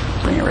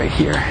 Bring it right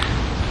here.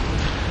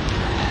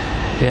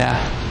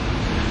 Yeah.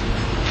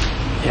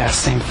 Yeah,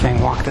 same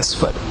thing. Walk this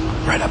foot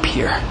right up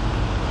here.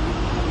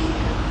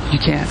 You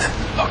can't?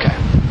 Okay.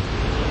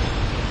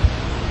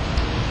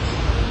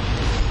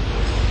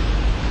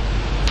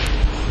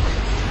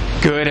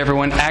 Good,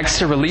 everyone.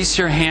 Exhale, release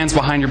your hands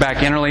behind your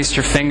back. Interlace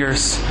your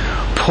fingers.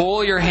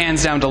 Pull your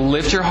hands down to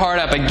lift your heart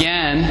up.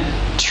 Again,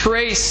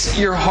 trace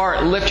your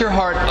heart. Lift your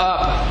heart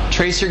up.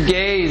 Trace your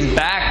gaze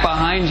back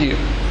behind you.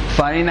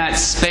 Finding that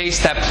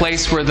space, that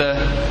place where the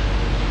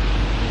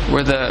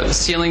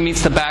ceiling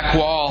meets the back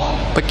wall.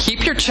 But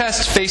keep your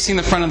chest facing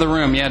the front of the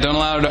room. Yeah, don't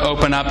allow it to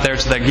open up there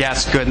to the,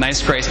 yes, good,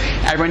 nice grace.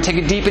 Everyone take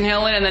a deep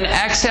inhale in and then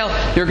exhale.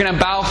 You're going to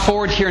bow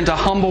forward here into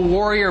Humble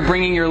Warrior,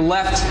 bringing your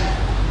left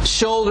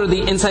shoulder,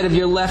 the inside of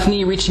your left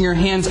knee, reaching your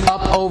hands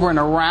up, over, and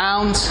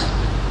around.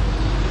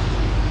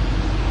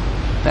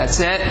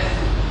 That's it.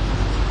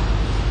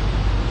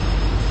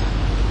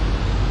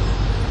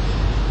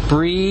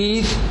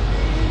 Breathe.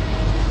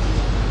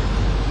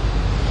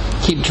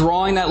 Keep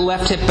drawing that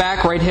left hip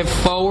back, right hip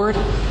forward.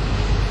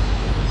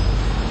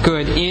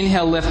 Good.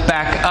 Inhale, lift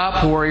back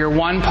up, Warrior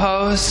One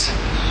pose.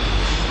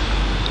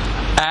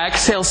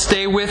 Exhale,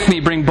 stay with me.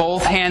 Bring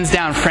both hands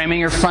down, framing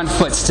your front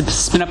foot.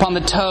 Spin up on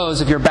the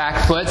toes of your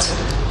back foot.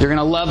 You're going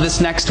to love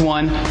this next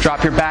one.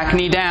 Drop your back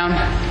knee down.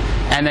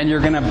 And then you're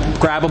going to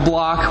grab a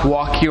block,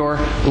 walk your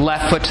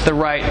left foot to the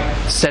right,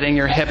 setting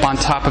your hip on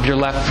top of your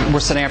left. We're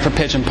setting up for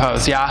pigeon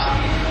pose,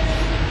 yeah?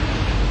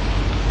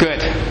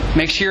 Good.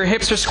 Make sure your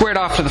hips are squared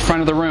off to the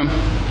front of the room.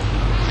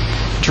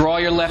 Draw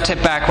your left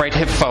hip back, right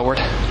hip forward.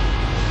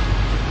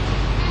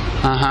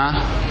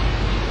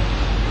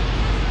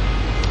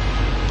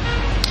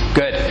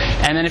 Good.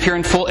 And then if you're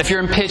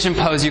in pigeon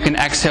pose, you can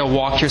exhale,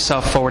 walk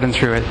yourself forward and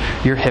through it.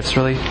 Your hips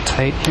really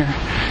tight here.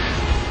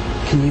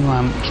 Can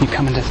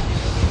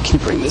you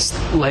bring this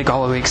leg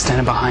all the way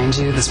extended behind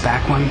you, this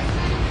back one?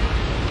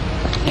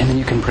 And then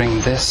you can bring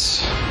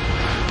this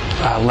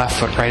left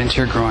foot right into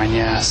your groin.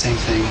 Yeah, same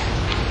thing.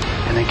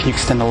 And then can you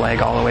extend the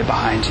leg all the way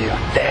behind you?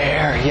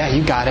 There. Yeah,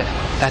 you got it.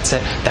 That's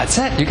it. That's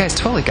it. You guys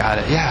totally got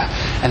it. Yeah.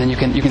 And then you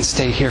can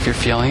stay here if you're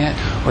feeling it,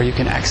 or you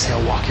can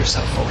exhale, walk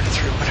yourself forward and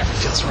through, whatever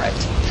feels right.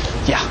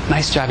 Yeah,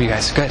 nice job, you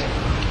guys. Good.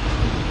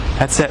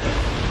 That's it.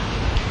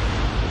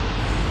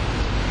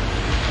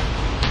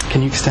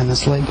 Can you extend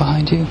this leg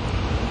behind you?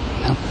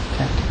 No?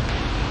 Okay.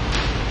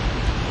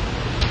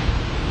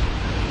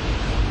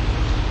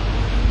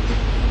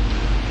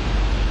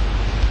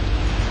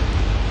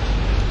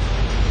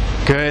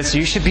 Good. So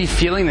you should be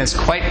feeling this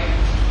quite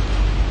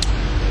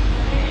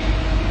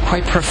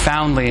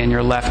profoundly in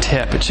your left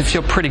hip. It should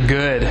feel pretty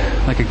good,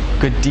 like a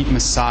good deep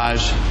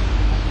massage.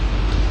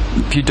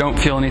 If you don't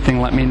feel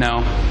anything, let me know.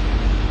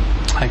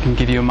 I can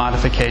give you a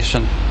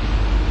modification.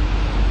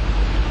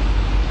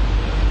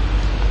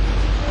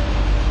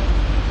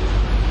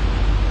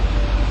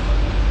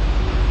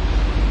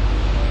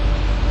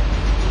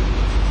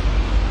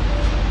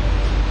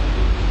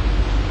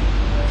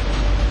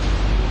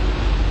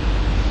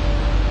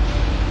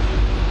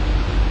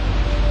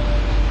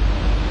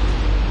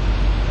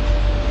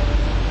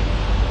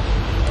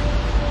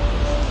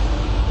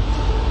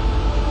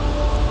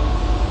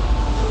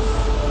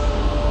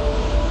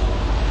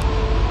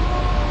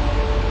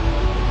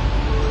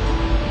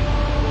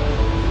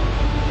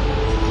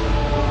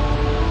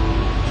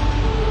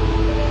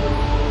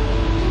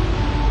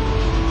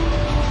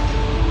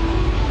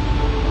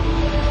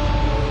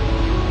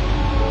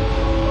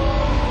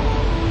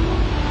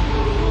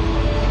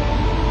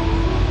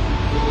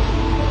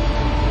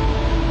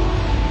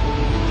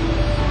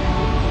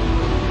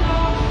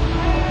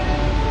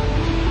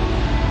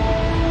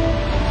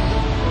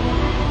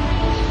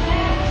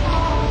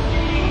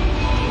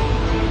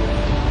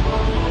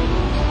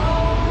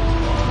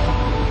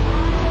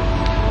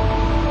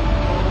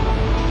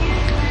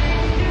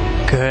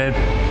 Good.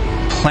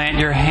 Plant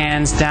your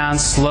hands down,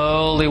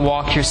 slowly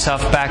walk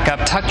yourself back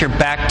up. Tuck your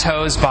back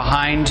toes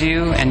behind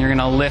you, and you're going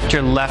to lift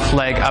your left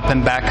leg up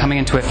and back, coming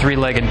into a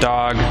three-legged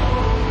dog.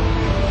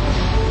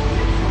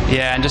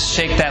 Yeah, and just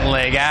shake that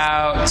leg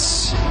out.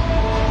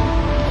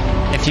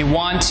 If you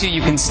want to,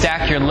 you can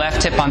stack your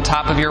left hip on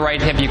top of your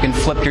right hip. You can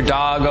flip your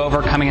dog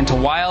over, coming into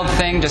Wild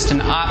Thing. Just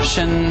an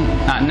option,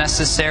 not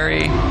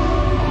necessary.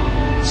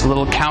 It's a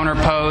little counter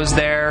pose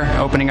there,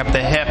 opening up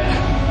the hip.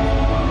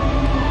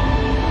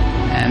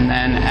 And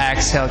then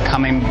exhale,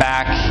 coming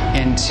back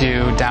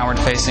into downward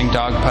facing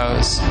dog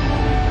pose.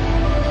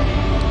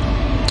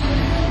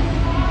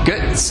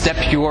 Good.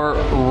 Step your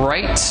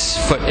right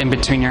foot in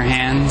between your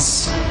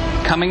hands.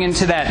 Coming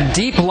into that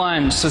deep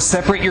lunge. So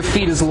separate your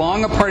feet as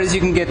long apart as you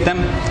can get them.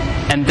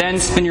 And then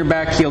spin your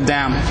back heel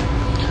down.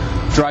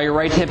 Draw your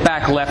right hip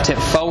back, left hip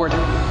forward.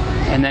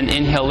 And then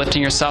inhale,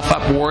 lifting yourself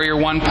up. Warrior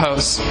One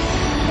pose.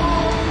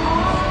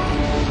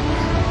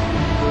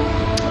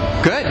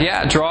 Good,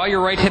 yeah. Draw your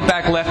right hip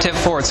back, left hip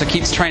forward. So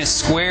keep trying to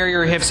square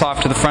your hips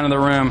off to the front of the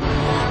room.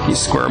 You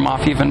square them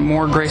off even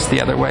more, Grace, the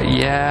other way.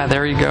 Yeah,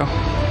 there you go.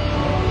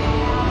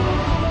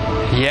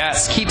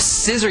 Yes, keep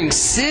scissoring.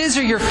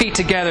 Scissor your feet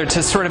together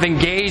to sort of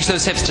engage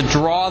those hips, to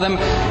draw them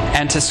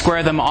and to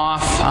square them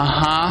off.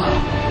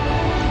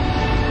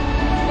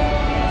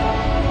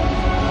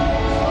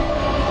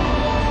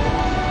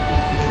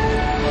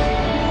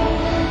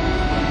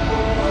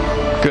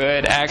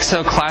 Good.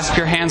 Exhale, clasp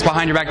your hands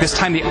behind your back. This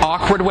time the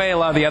awkward way.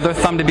 Allow the other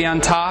thumb to be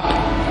on top.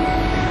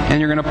 And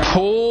you're going to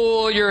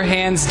pull your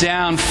hands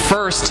down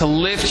first to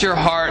lift your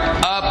heart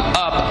up,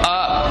 up,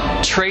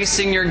 up.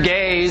 Tracing your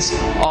gaze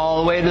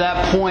all the way to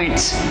that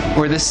point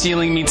where the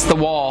ceiling meets the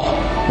wall.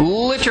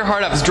 Lift your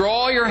heart up.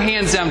 Draw your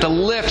hands down to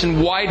lift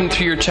and widen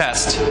through your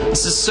chest.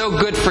 This is so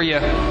good for you.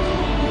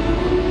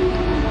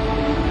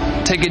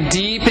 Take a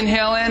deep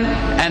inhale in,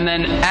 and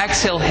then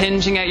exhale,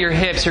 hinging at your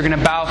hips. You're going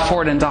to bow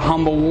forward into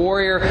Humble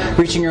Warrior,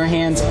 reaching your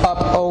hands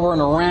up, over,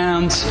 and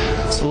around.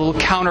 It's a little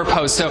counter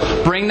pose. So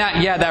bring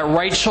that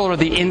right shoulder to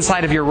the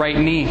inside of your right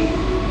knee.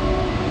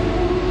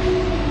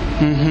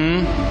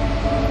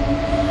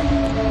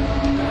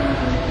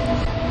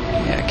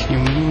 Yeah, can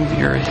you move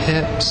your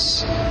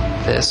hips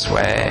this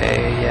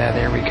way? Yeah,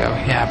 there we go.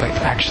 Yeah, but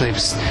actually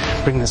just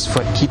bring this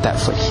foot, keep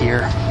that foot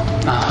here.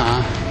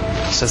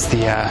 It's just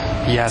the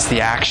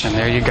action.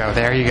 There you go.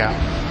 There you go.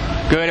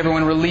 Good,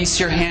 everyone. Release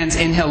your hands.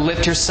 Inhale,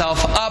 lift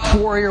yourself up.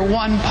 Warrior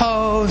One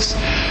pose.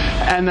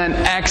 And then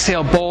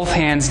exhale, both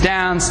hands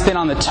down. Spin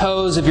on the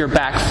toes of your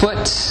back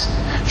foot.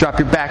 Drop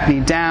your back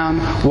knee down.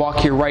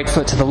 Walk your right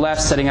foot to the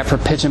left, setting up for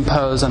pigeon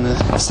pose on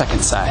the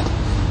second side.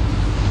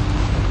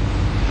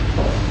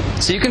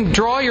 So you can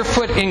draw your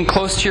foot in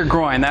close to your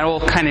groin. That will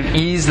kind of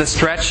ease the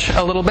stretch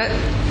a little bit.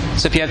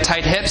 So if you have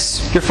tight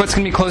hips, your foot's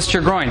going to be close to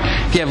your groin.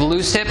 If you have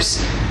loose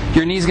hips,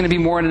 your knee's going to be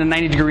more at a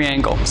 90-degree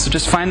angle. So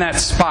just find that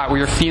spot where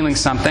you're feeling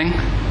something.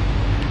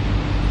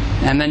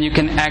 And then you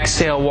can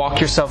exhale,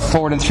 walk yourself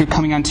forward and through,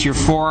 coming onto your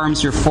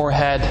forearms, your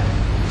forehead.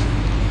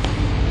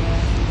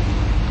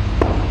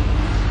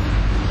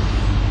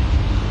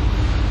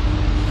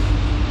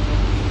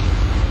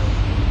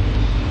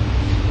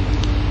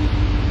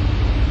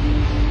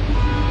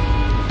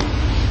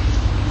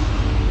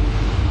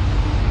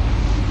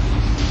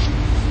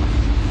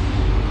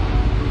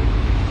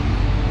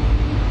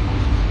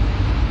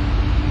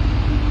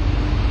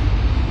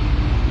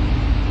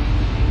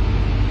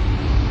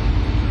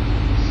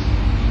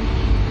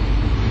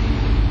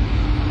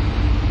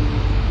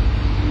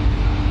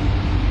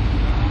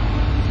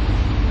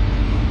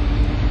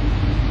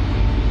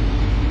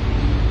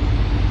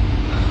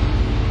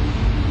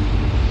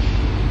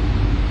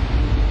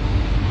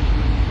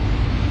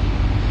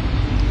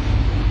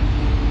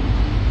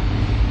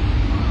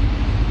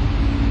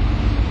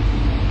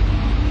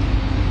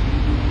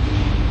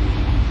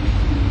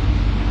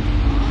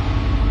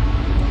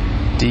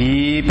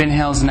 Deep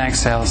inhales and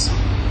exhales.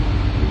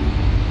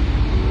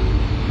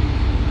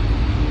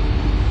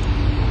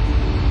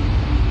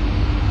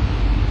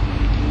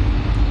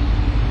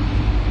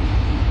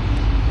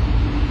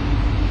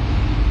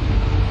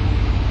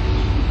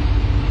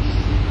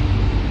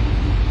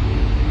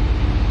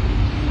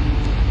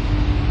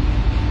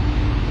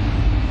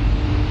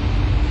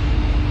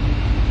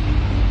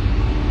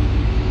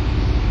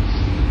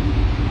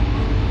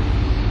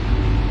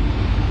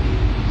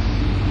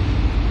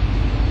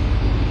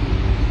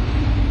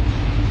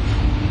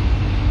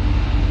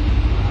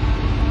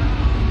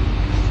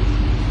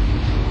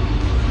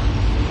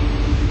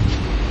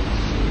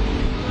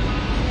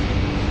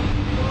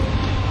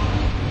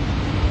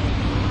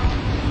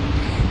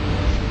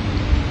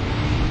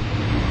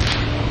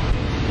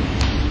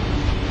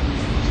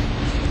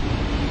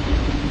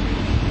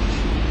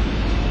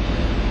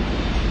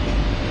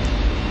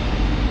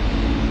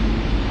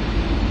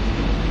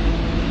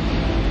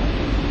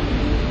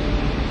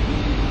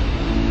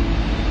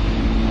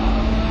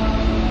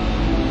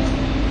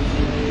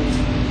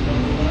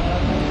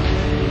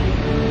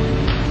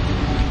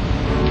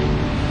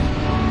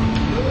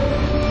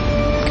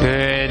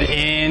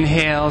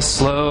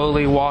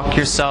 Slowly walk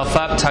yourself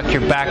up. Tuck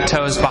your back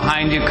toes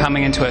behind you,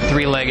 coming into a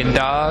three-legged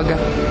dog.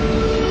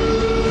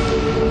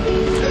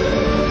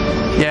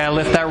 Yeah,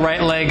 lift that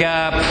right leg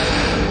up.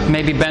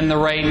 Maybe bend the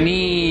right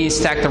knee.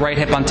 Stack the right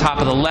hip on top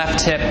of the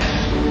left hip.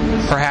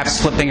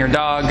 Perhaps flipping your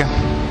dog.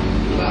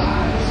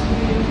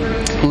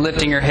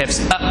 Lifting your hips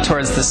up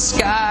towards the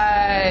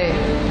sky.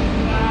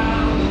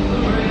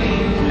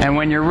 And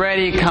when you're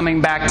ready,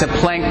 coming back to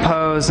plank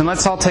pose. And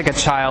let's all take a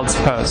child's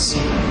pose.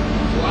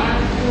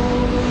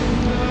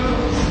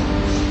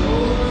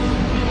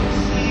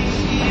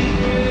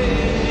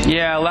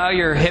 Yeah, allow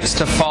your hips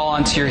to fall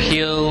onto your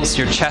heels,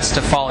 your chest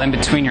to fall in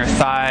between your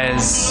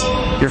thighs,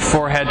 your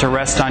forehead to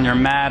rest on your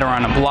mat or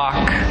on a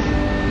block.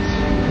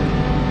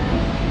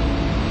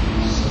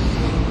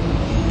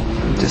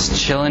 Just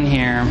chilling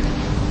here.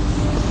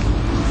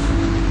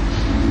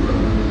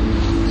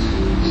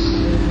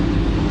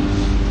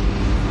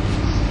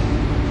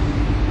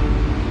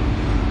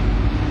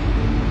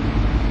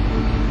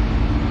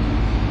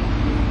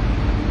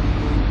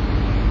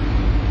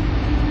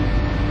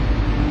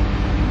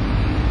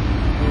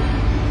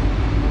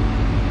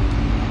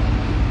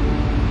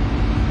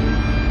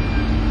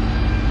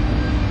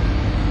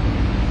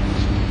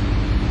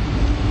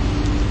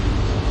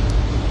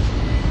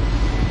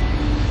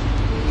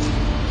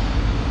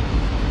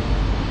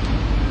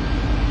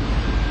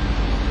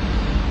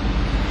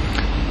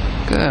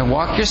 Good.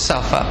 Walk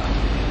yourself up.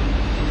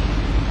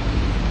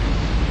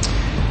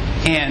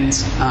 And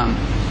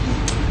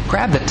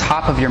grab the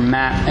top of your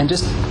mat and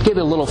just give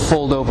it a little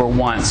fold over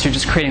once. You're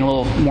just creating a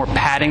little more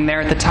padding there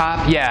at the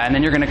top. Yeah, and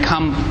then you're going to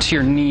come to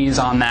your knees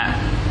on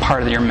that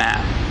part of your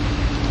mat.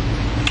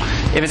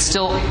 If it's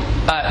still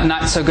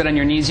not so good on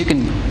your knees, you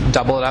can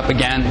double it up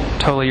again.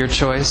 Totally your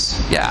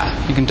choice.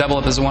 Yeah, you can double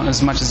up as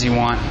much as you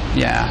want.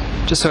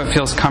 Yeah, just so it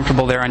feels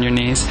comfortable there on your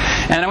knees.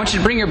 And I want you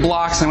to bring your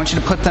blocks and I want you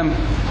to put them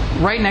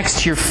right next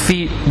to your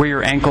feet where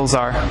your ankles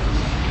are.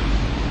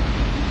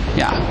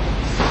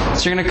 Yeah.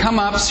 So you're going to come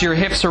up so your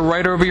hips are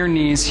right over your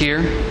knees here.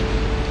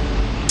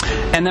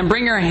 And then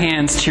bring your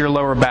hands to your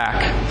lower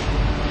back.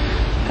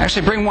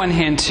 Actually, bring one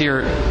hand to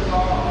your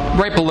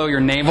right below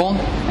your navel.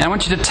 And I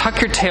want you to tuck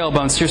your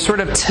tailbone. So you're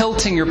sort of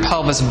tilting your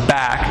pelvis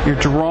back. You're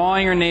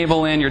drawing your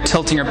navel in. You're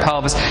tilting your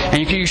pelvis.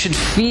 And you should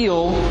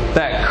feel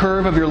that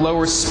curve of your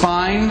lower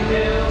spine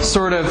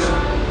sort of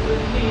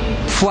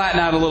flatten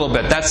out a little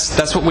bit.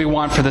 That's what we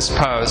want for this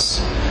pose.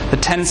 The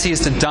tendency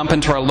is to dump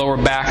into our lower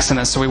backs in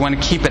this, so we want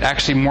to keep it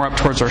actually more up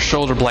towards our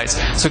shoulder blades.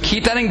 So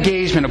keep that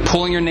engagement of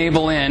pulling your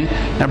navel in.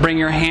 Now bring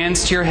your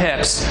hands to your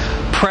hips.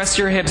 Press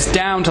your hips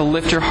down to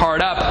lift your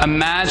heart up.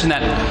 Imagine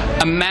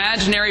that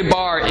imaginary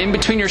bar in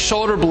between your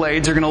shoulder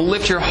blades. You're going to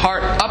lift your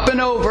heart up and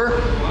over.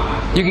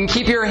 You can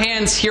keep your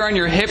hands here on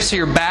your hips or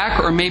your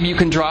back, or maybe you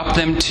can drop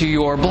them to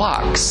your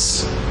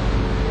blocks.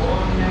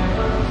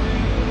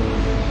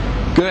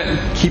 Good.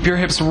 Keep your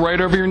hips right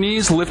over your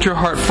knees. Lift your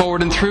heart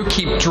forward and through.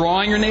 Keep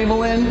drawing your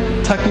navel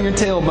in, tucking your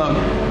tailbone.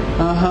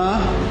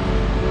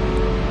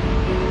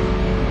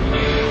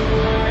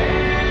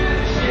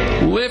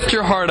 Lift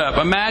your heart up.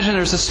 Imagine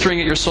there's a string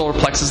at your solar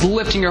plexus,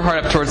 lifting your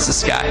heart up towards the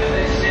sky.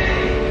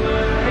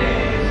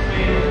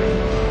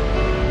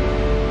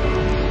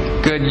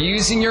 Good.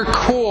 Using your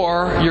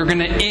core, you're going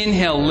to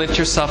inhale, lift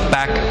yourself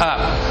back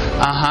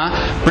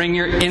up. Bring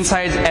your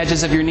inside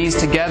edges of your knees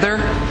together.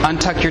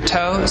 Untuck your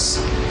toes.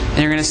 And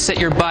you're going to sit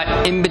your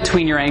butt in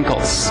between your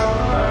ankles.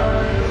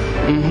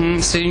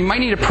 So you might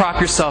need to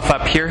prop yourself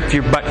up here if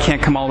your butt can't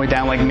come all the way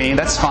down like me.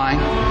 That's fine.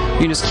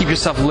 You can just keep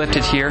yourself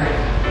lifted here.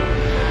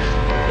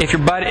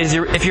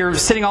 If you're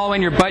sitting all the way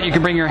in your butt, you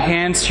can bring your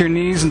hands to your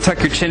knees and tuck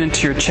your chin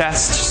into your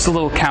chest. Just a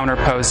little counter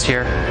pose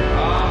here.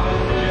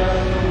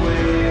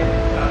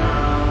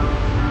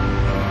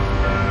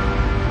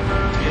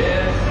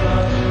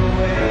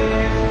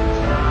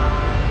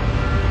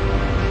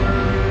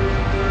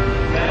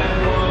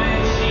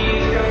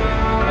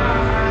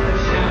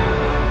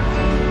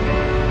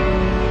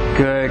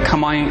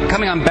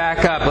 coming on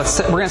back up.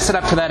 We're going to set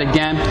up for that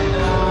again.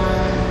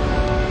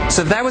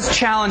 So if that was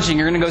challenging,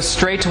 you're going to go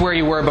straight to where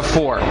you were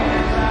before.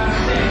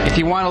 If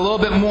you want a little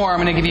bit more,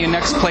 I'm going to give you a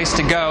next place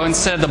to go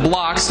instead of the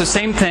blocks. So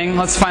same thing.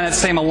 Let's find that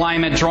same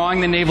alignment.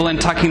 Drawing the navel in,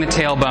 tucking the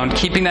tailbone.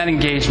 Keeping that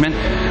engagement.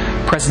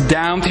 Press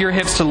down through your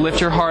hips to lift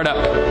your heart up.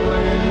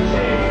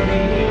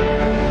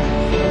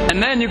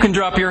 And then you can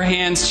drop your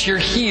hands to your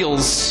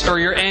heels or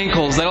your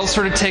ankles. That'll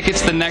sort of take it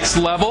to the next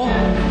level.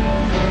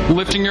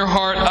 Lifting your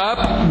heart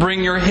up.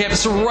 Bring your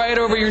hips right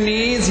over your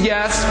knees.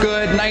 Yes,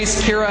 good.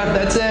 Nice, Kira.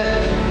 That's it.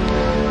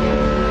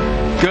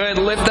 Good.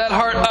 Lift that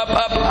heart up,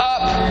 up,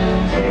 up.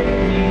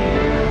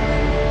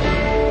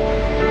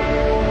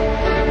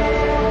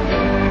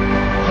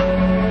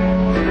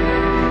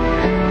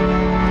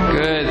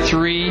 Good.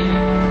 3,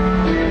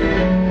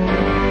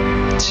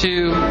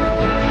 2,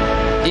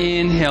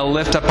 inhale,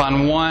 lift up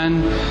on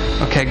 1.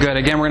 Okay, good.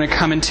 Again, we're going to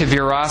come into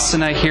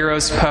Virasana,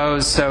 hero's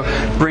pose. So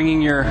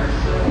bringing your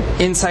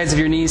insides of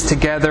your knees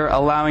together,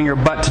 allowing your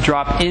butt to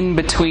drop in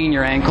between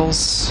your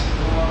ankles.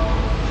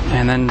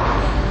 And then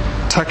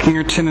tucking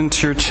your chin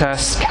into your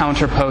chest,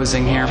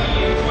 counterposing here.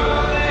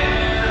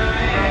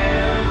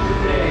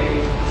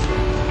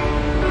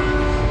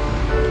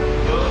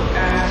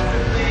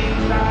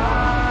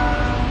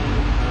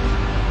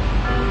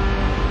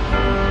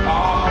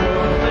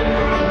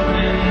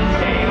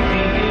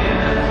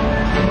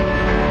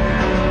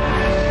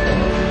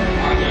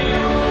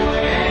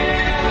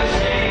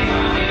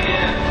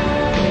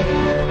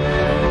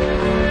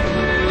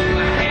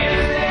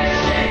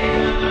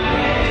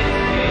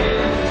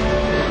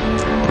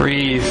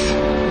 Breathe.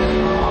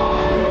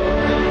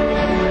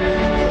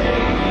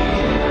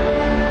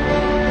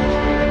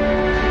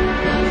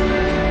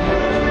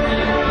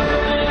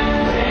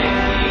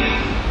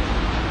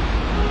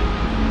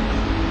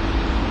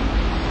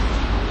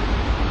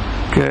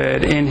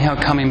 Good. Inhale,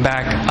 coming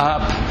back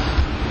up.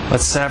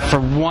 Let's set up for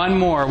one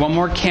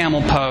more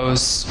camel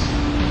pose.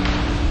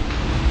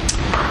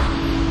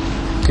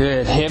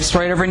 Good. Hips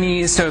right over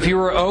knees. So if you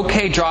were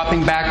okay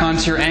dropping back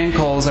onto your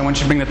ankles, I want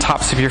you to bring the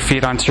tops of your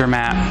feet onto your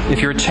mat.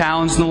 If you were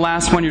challenged in the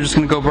last one, you're just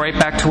going to go right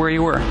back to where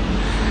you were.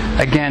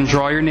 Again,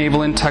 draw your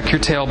navel in, tuck your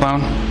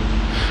tailbone.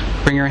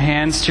 Bring your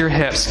hands to your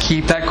hips.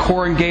 Keep that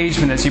core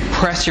engagement as you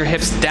press your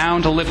hips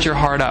down to lift your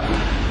heart up.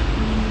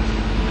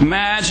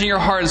 Imagine your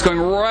heart is going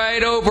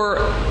right over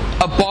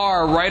a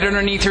bar, right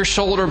underneath your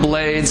shoulder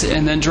blades,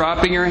 and then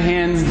dropping your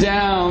hands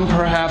down,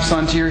 perhaps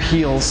onto your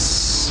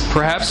heels.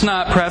 Perhaps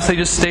not. Perhaps they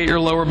just stay at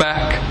your lower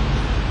back.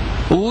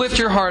 Lift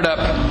your heart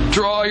up.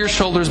 Draw your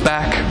shoulders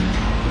back.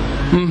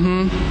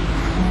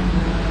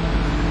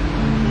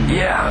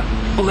 Yeah.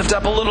 Lift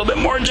up a little bit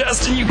more,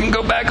 Justin. You can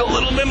go back a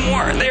little bit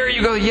more. There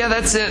you go. Yeah,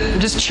 that's it.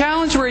 Just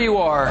challenge where you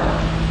are.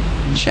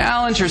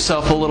 Challenge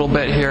yourself a little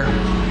bit here.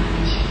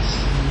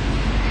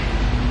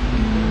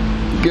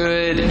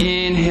 Good.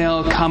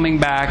 Inhale, coming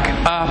back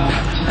up.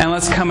 And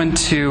let's come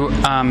into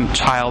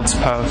child's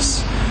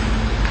pose.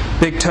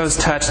 Big toes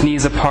touch,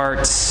 knees apart.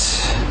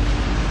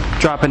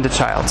 Drop into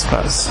child's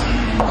pose.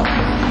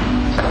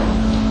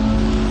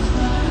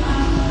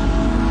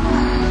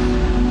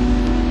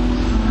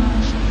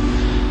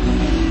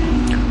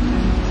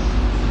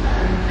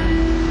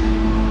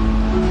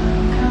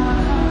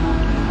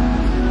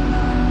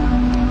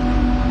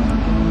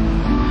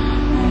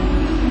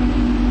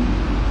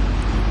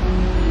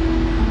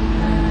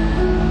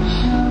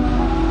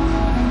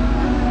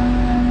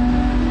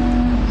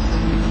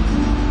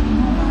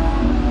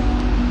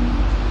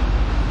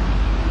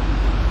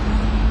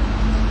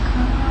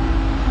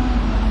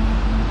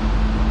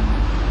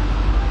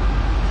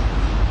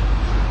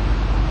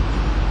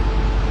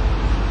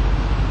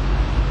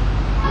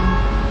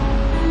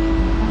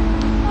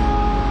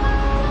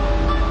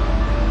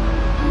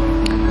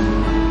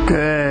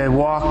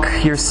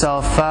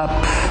 Yourself up,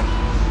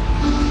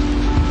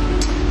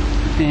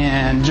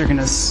 and you're going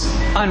to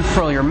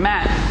unfurl your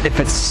mat. If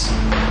it's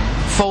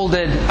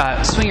folded,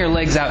 swing your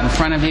legs out in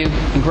front of you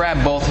and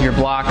grab both of your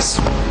blocks.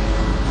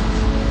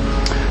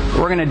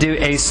 We're going to do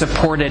a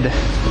supported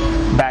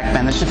back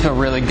bend. This should feel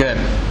really good.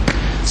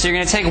 So you're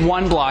going to take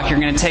one block. You're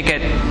going to take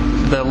it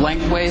the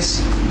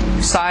lengthways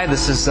side.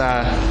 This is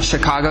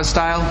Chicago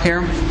style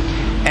here.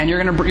 And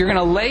you're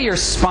gonna lay your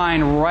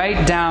spine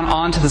right down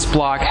onto this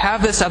block.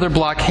 Have this other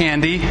block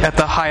handy at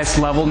the highest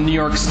level, New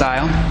York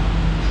style.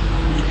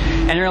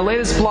 And you're gonna lay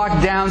this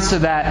block down so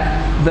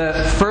that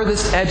the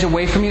furthest edge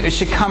away from you, it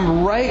should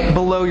come right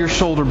below your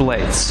shoulder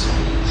blades.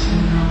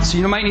 So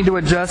you might need to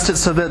adjust it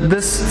so that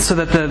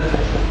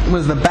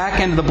the back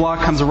end of the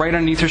block comes right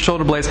underneath your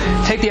shoulder blades.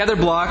 Take the other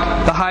block,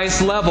 the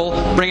highest level,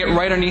 bring it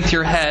right underneath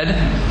your head,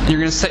 and you're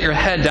gonna set your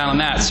head down on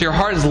that. So your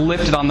heart is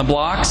lifted on the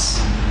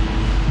blocks.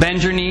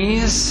 Bend your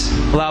knees.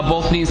 Allow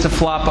both knees to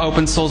flop,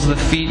 open soles of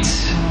the feet.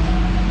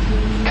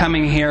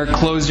 Coming here,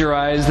 close your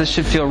eyes. This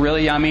should feel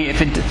really yummy.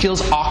 If it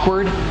feels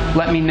awkward,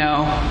 let me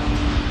know.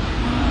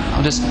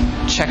 I'll just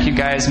check you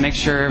guys, make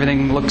sure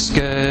everything looks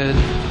good.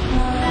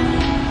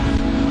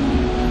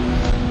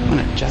 I'm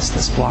going to adjust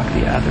this block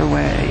the other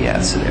way.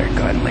 Yeah, so there.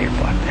 Go ahead and lay your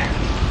block there.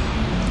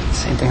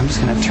 Same thing. I'm just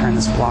going to turn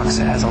this block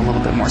so it has a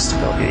little bit more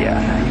stability. Yeah,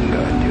 now you can go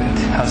ahead and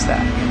do it. How's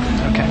that?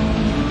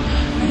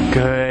 Okay.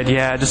 Good.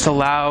 Yeah, just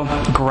allow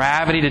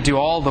gravity to do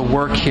all the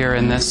work here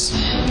in this.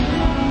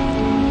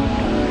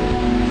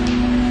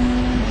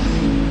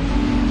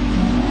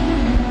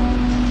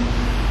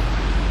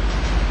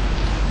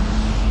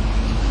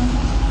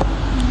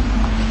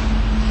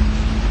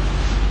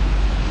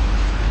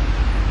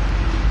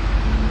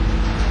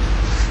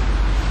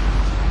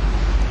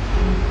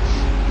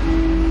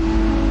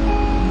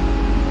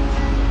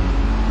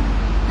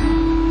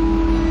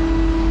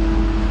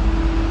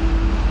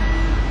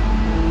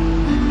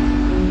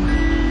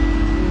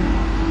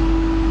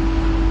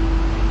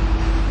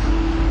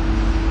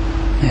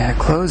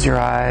 Close your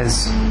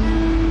eyes.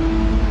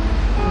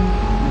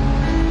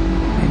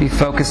 Maybe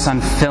focus on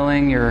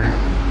filling your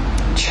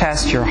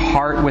chest, your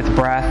heart with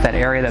breath, that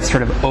area that's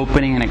sort of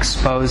opening and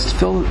exposed.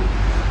 Fill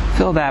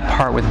that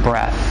part with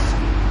breath.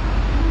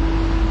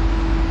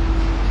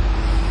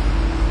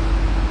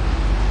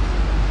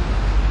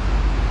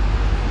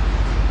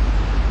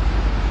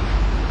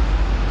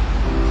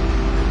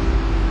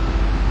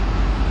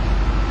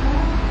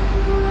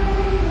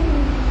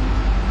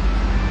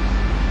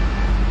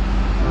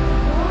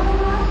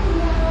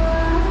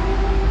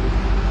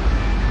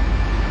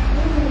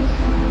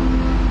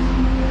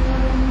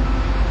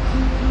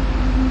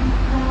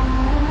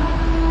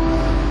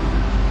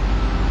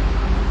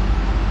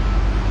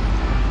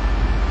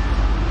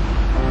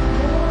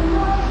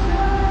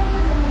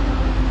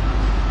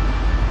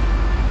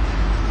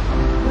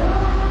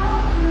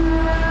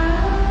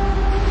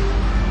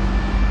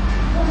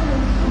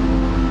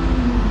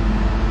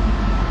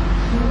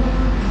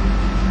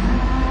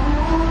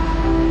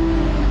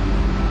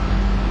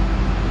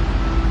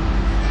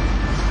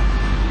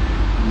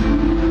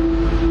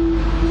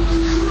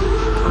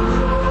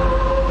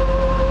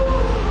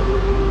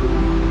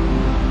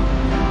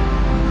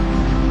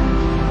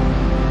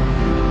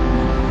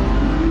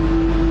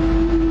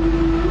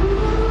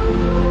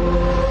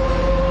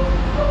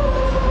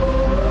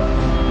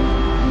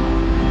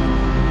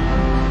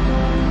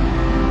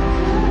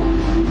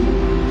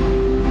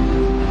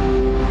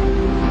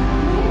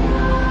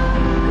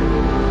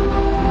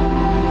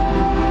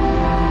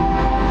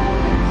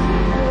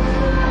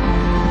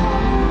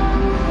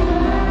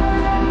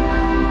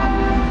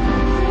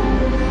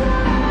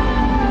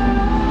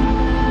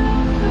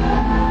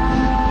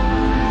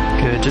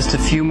 Just a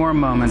few more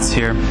moments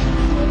here.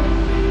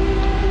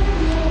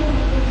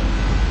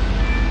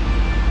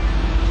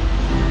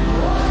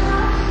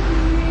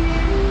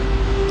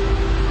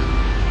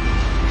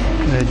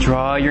 Good.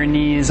 Draw your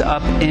knees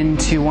up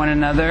into one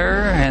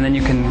another, and then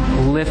you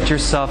can lift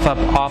yourself up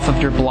off of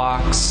your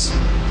blocks.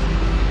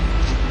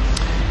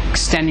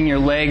 Extending your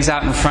legs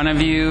out in front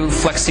of you,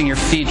 flexing your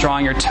feet,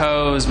 drawing your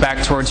toes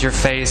back towards your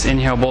face.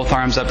 Inhale, both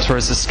arms up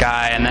towards the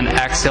sky, and then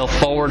exhale,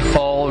 forward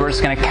fold. We're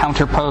just going to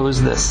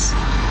counterpose this.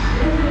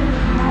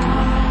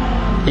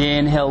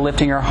 Inhale,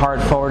 lifting your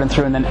heart forward and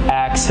through, and then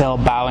exhale,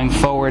 bowing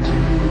forward.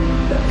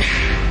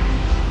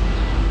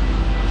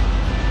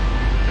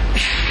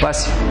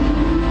 Bless you.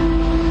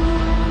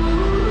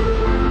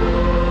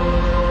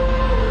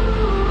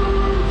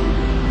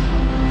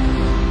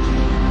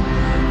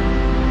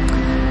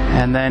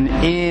 And then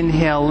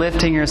inhale,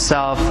 lifting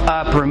yourself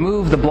up.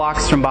 Remove the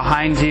blocks from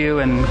behind you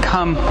and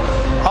come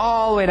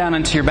all the way down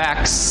into your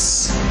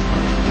backs.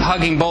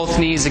 Hugging both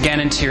knees again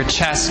into your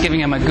chest, giving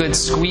them a good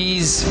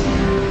squeeze.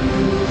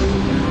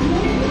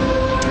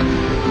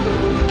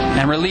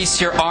 And release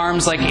your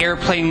arms like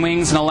airplane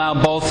wings and allow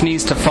both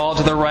knees to fall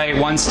to the right,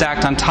 one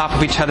stacked on top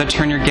of each other.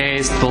 Turn your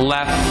gaze to the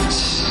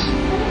left.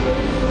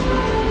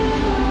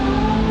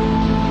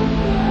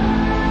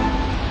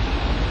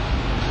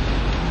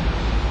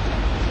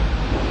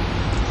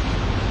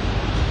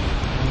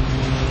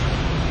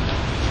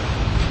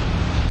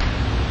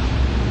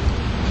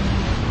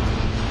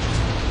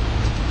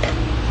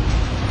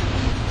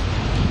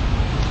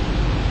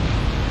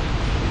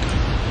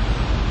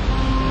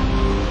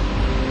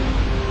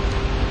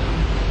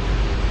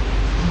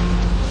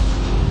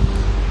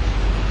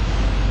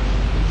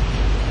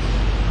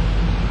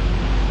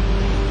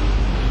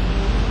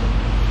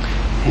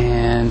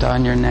 And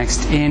on your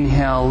next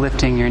inhale,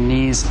 lifting your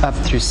knees up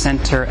through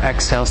center.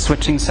 Exhale,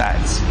 switching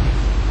sides.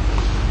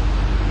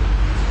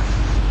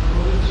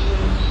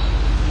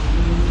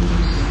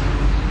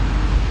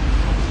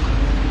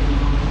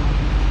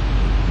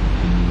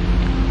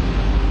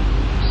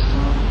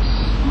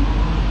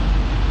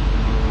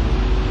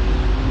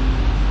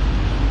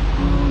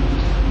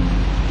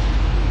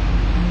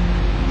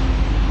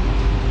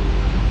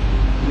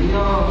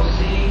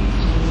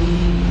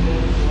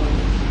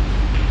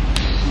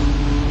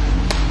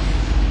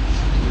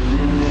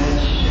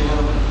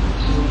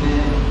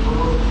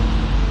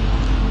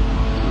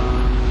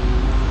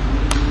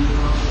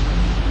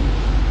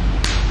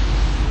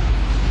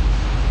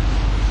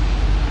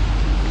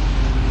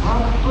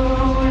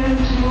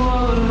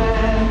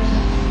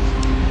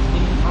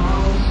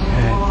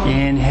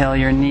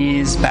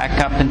 back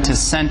up into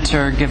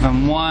center. Give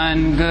them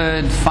one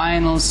good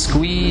final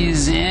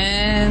squeeze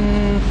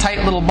in.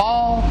 Tight little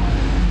ball.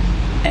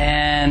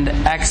 And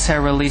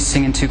exhale,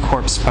 releasing into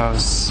corpse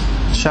pose.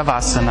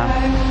 Shavasana.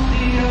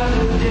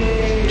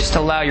 Just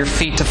allow your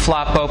feet to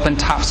flop open,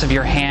 tops of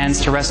your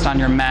hands to rest on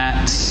your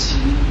mat.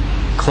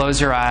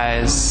 Close your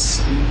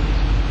eyes.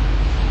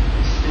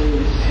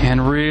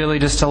 And really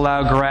just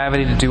allow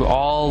gravity to do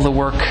all the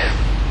work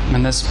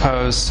in this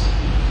pose.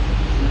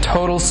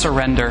 Total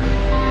surrender.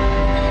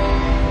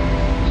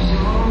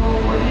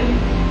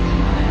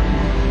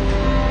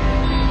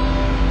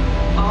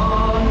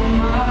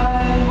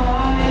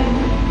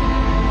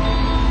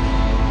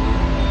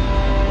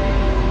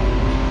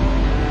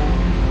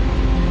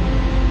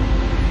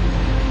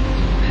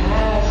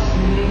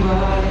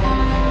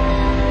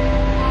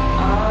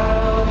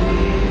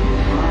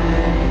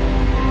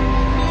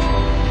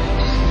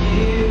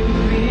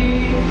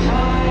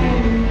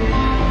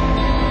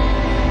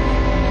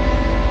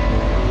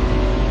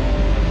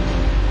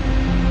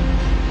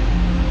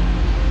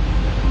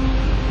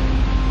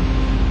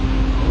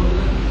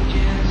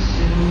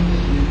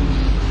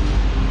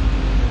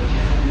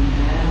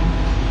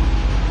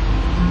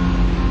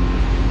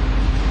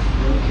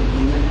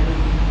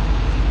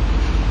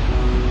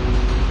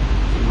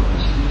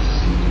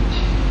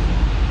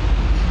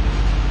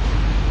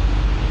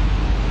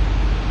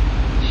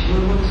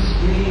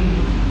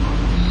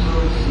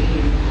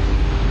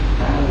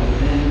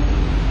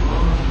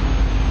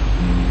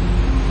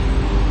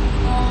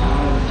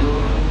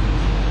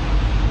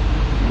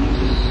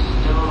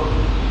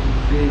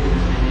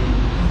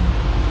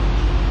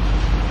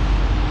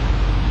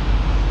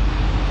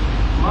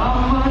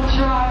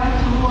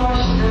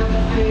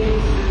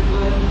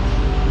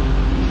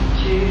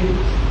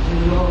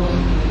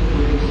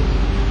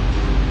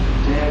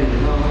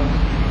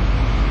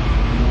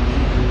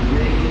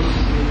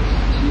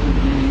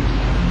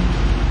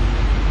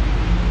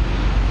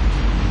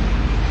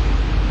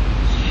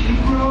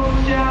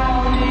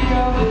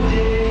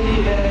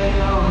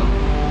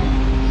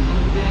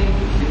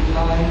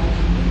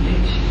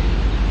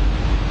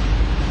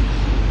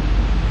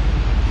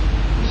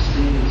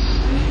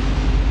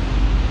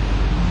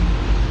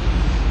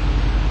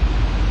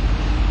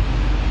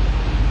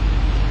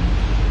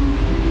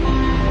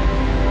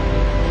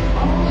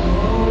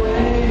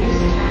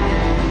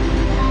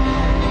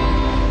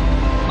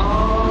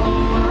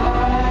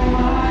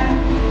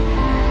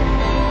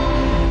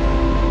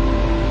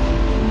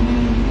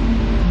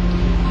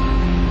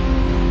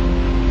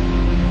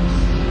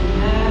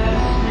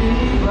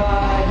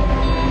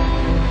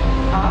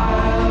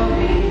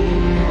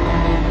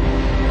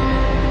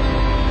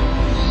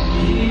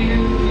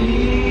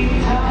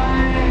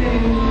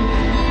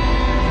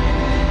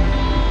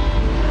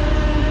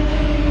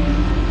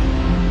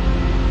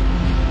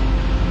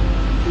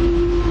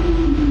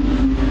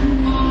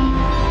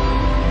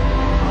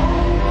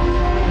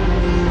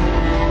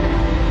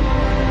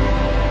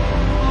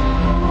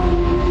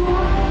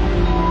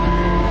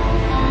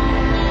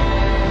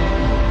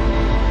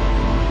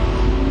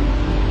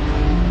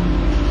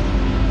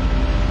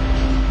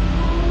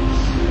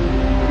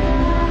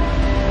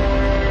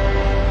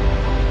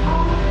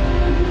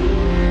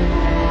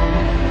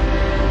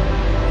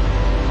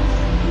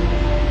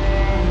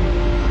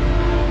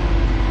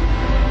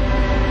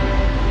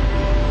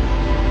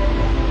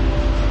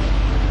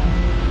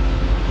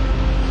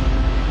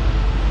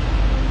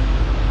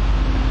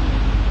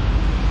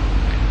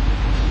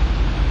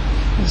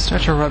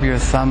 Start to rub your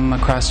thumb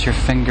across your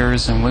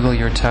fingers and wiggle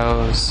your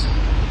toes.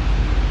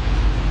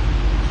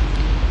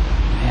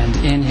 And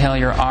inhale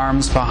your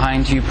arms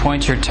behind you.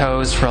 Point your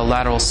toes for a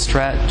lateral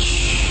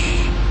stretch.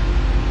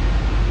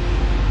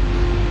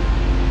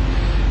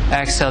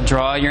 Exhale,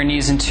 draw your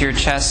knees into your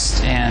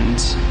chest and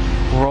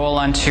roll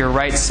onto your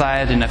right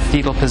side in a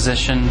fetal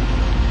position,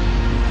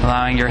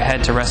 allowing your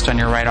head to rest on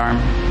your right arm.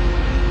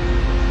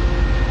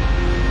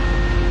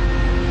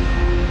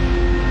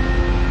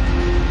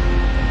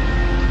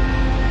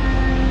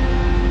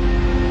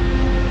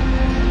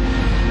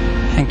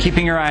 And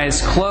keeping your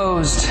eyes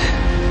closed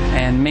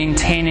and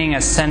maintaining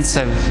a sense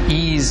of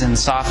ease and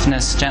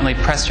softness, gently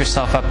press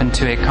yourself up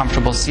into a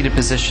comfortable seated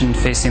position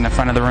facing the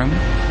front of the room.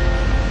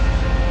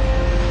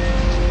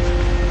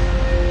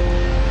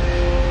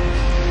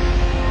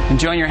 And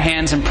join your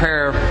hands in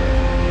prayer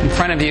in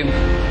front of you.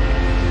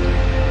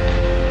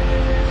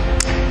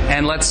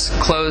 And let's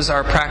close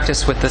our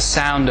practice with the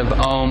sound of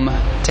Om,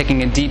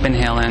 taking a deep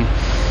inhale in.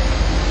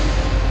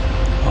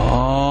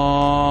 Om.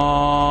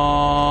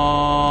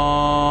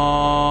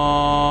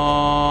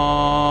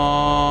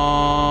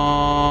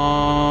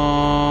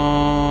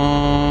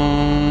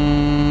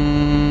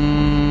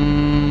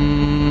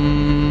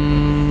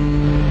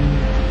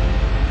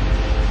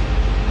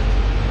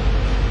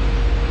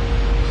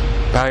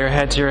 Bow your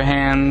head to your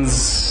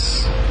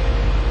hands.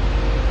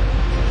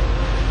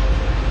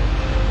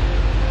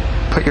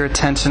 Put your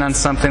attention on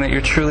something that you're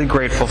truly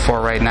grateful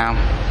for right now.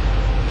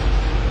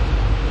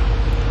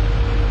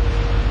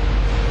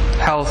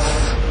 Health,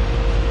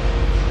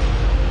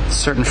 a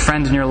certain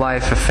friend in your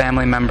life, a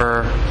family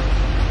member,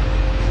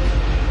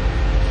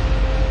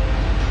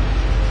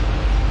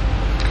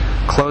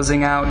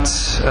 closing out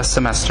a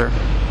semester.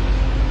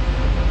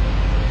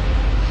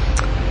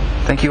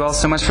 Thank you all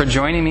so much for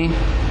joining me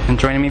and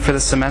joining me for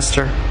this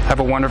semester. Have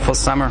a wonderful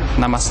summer.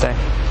 Namaste.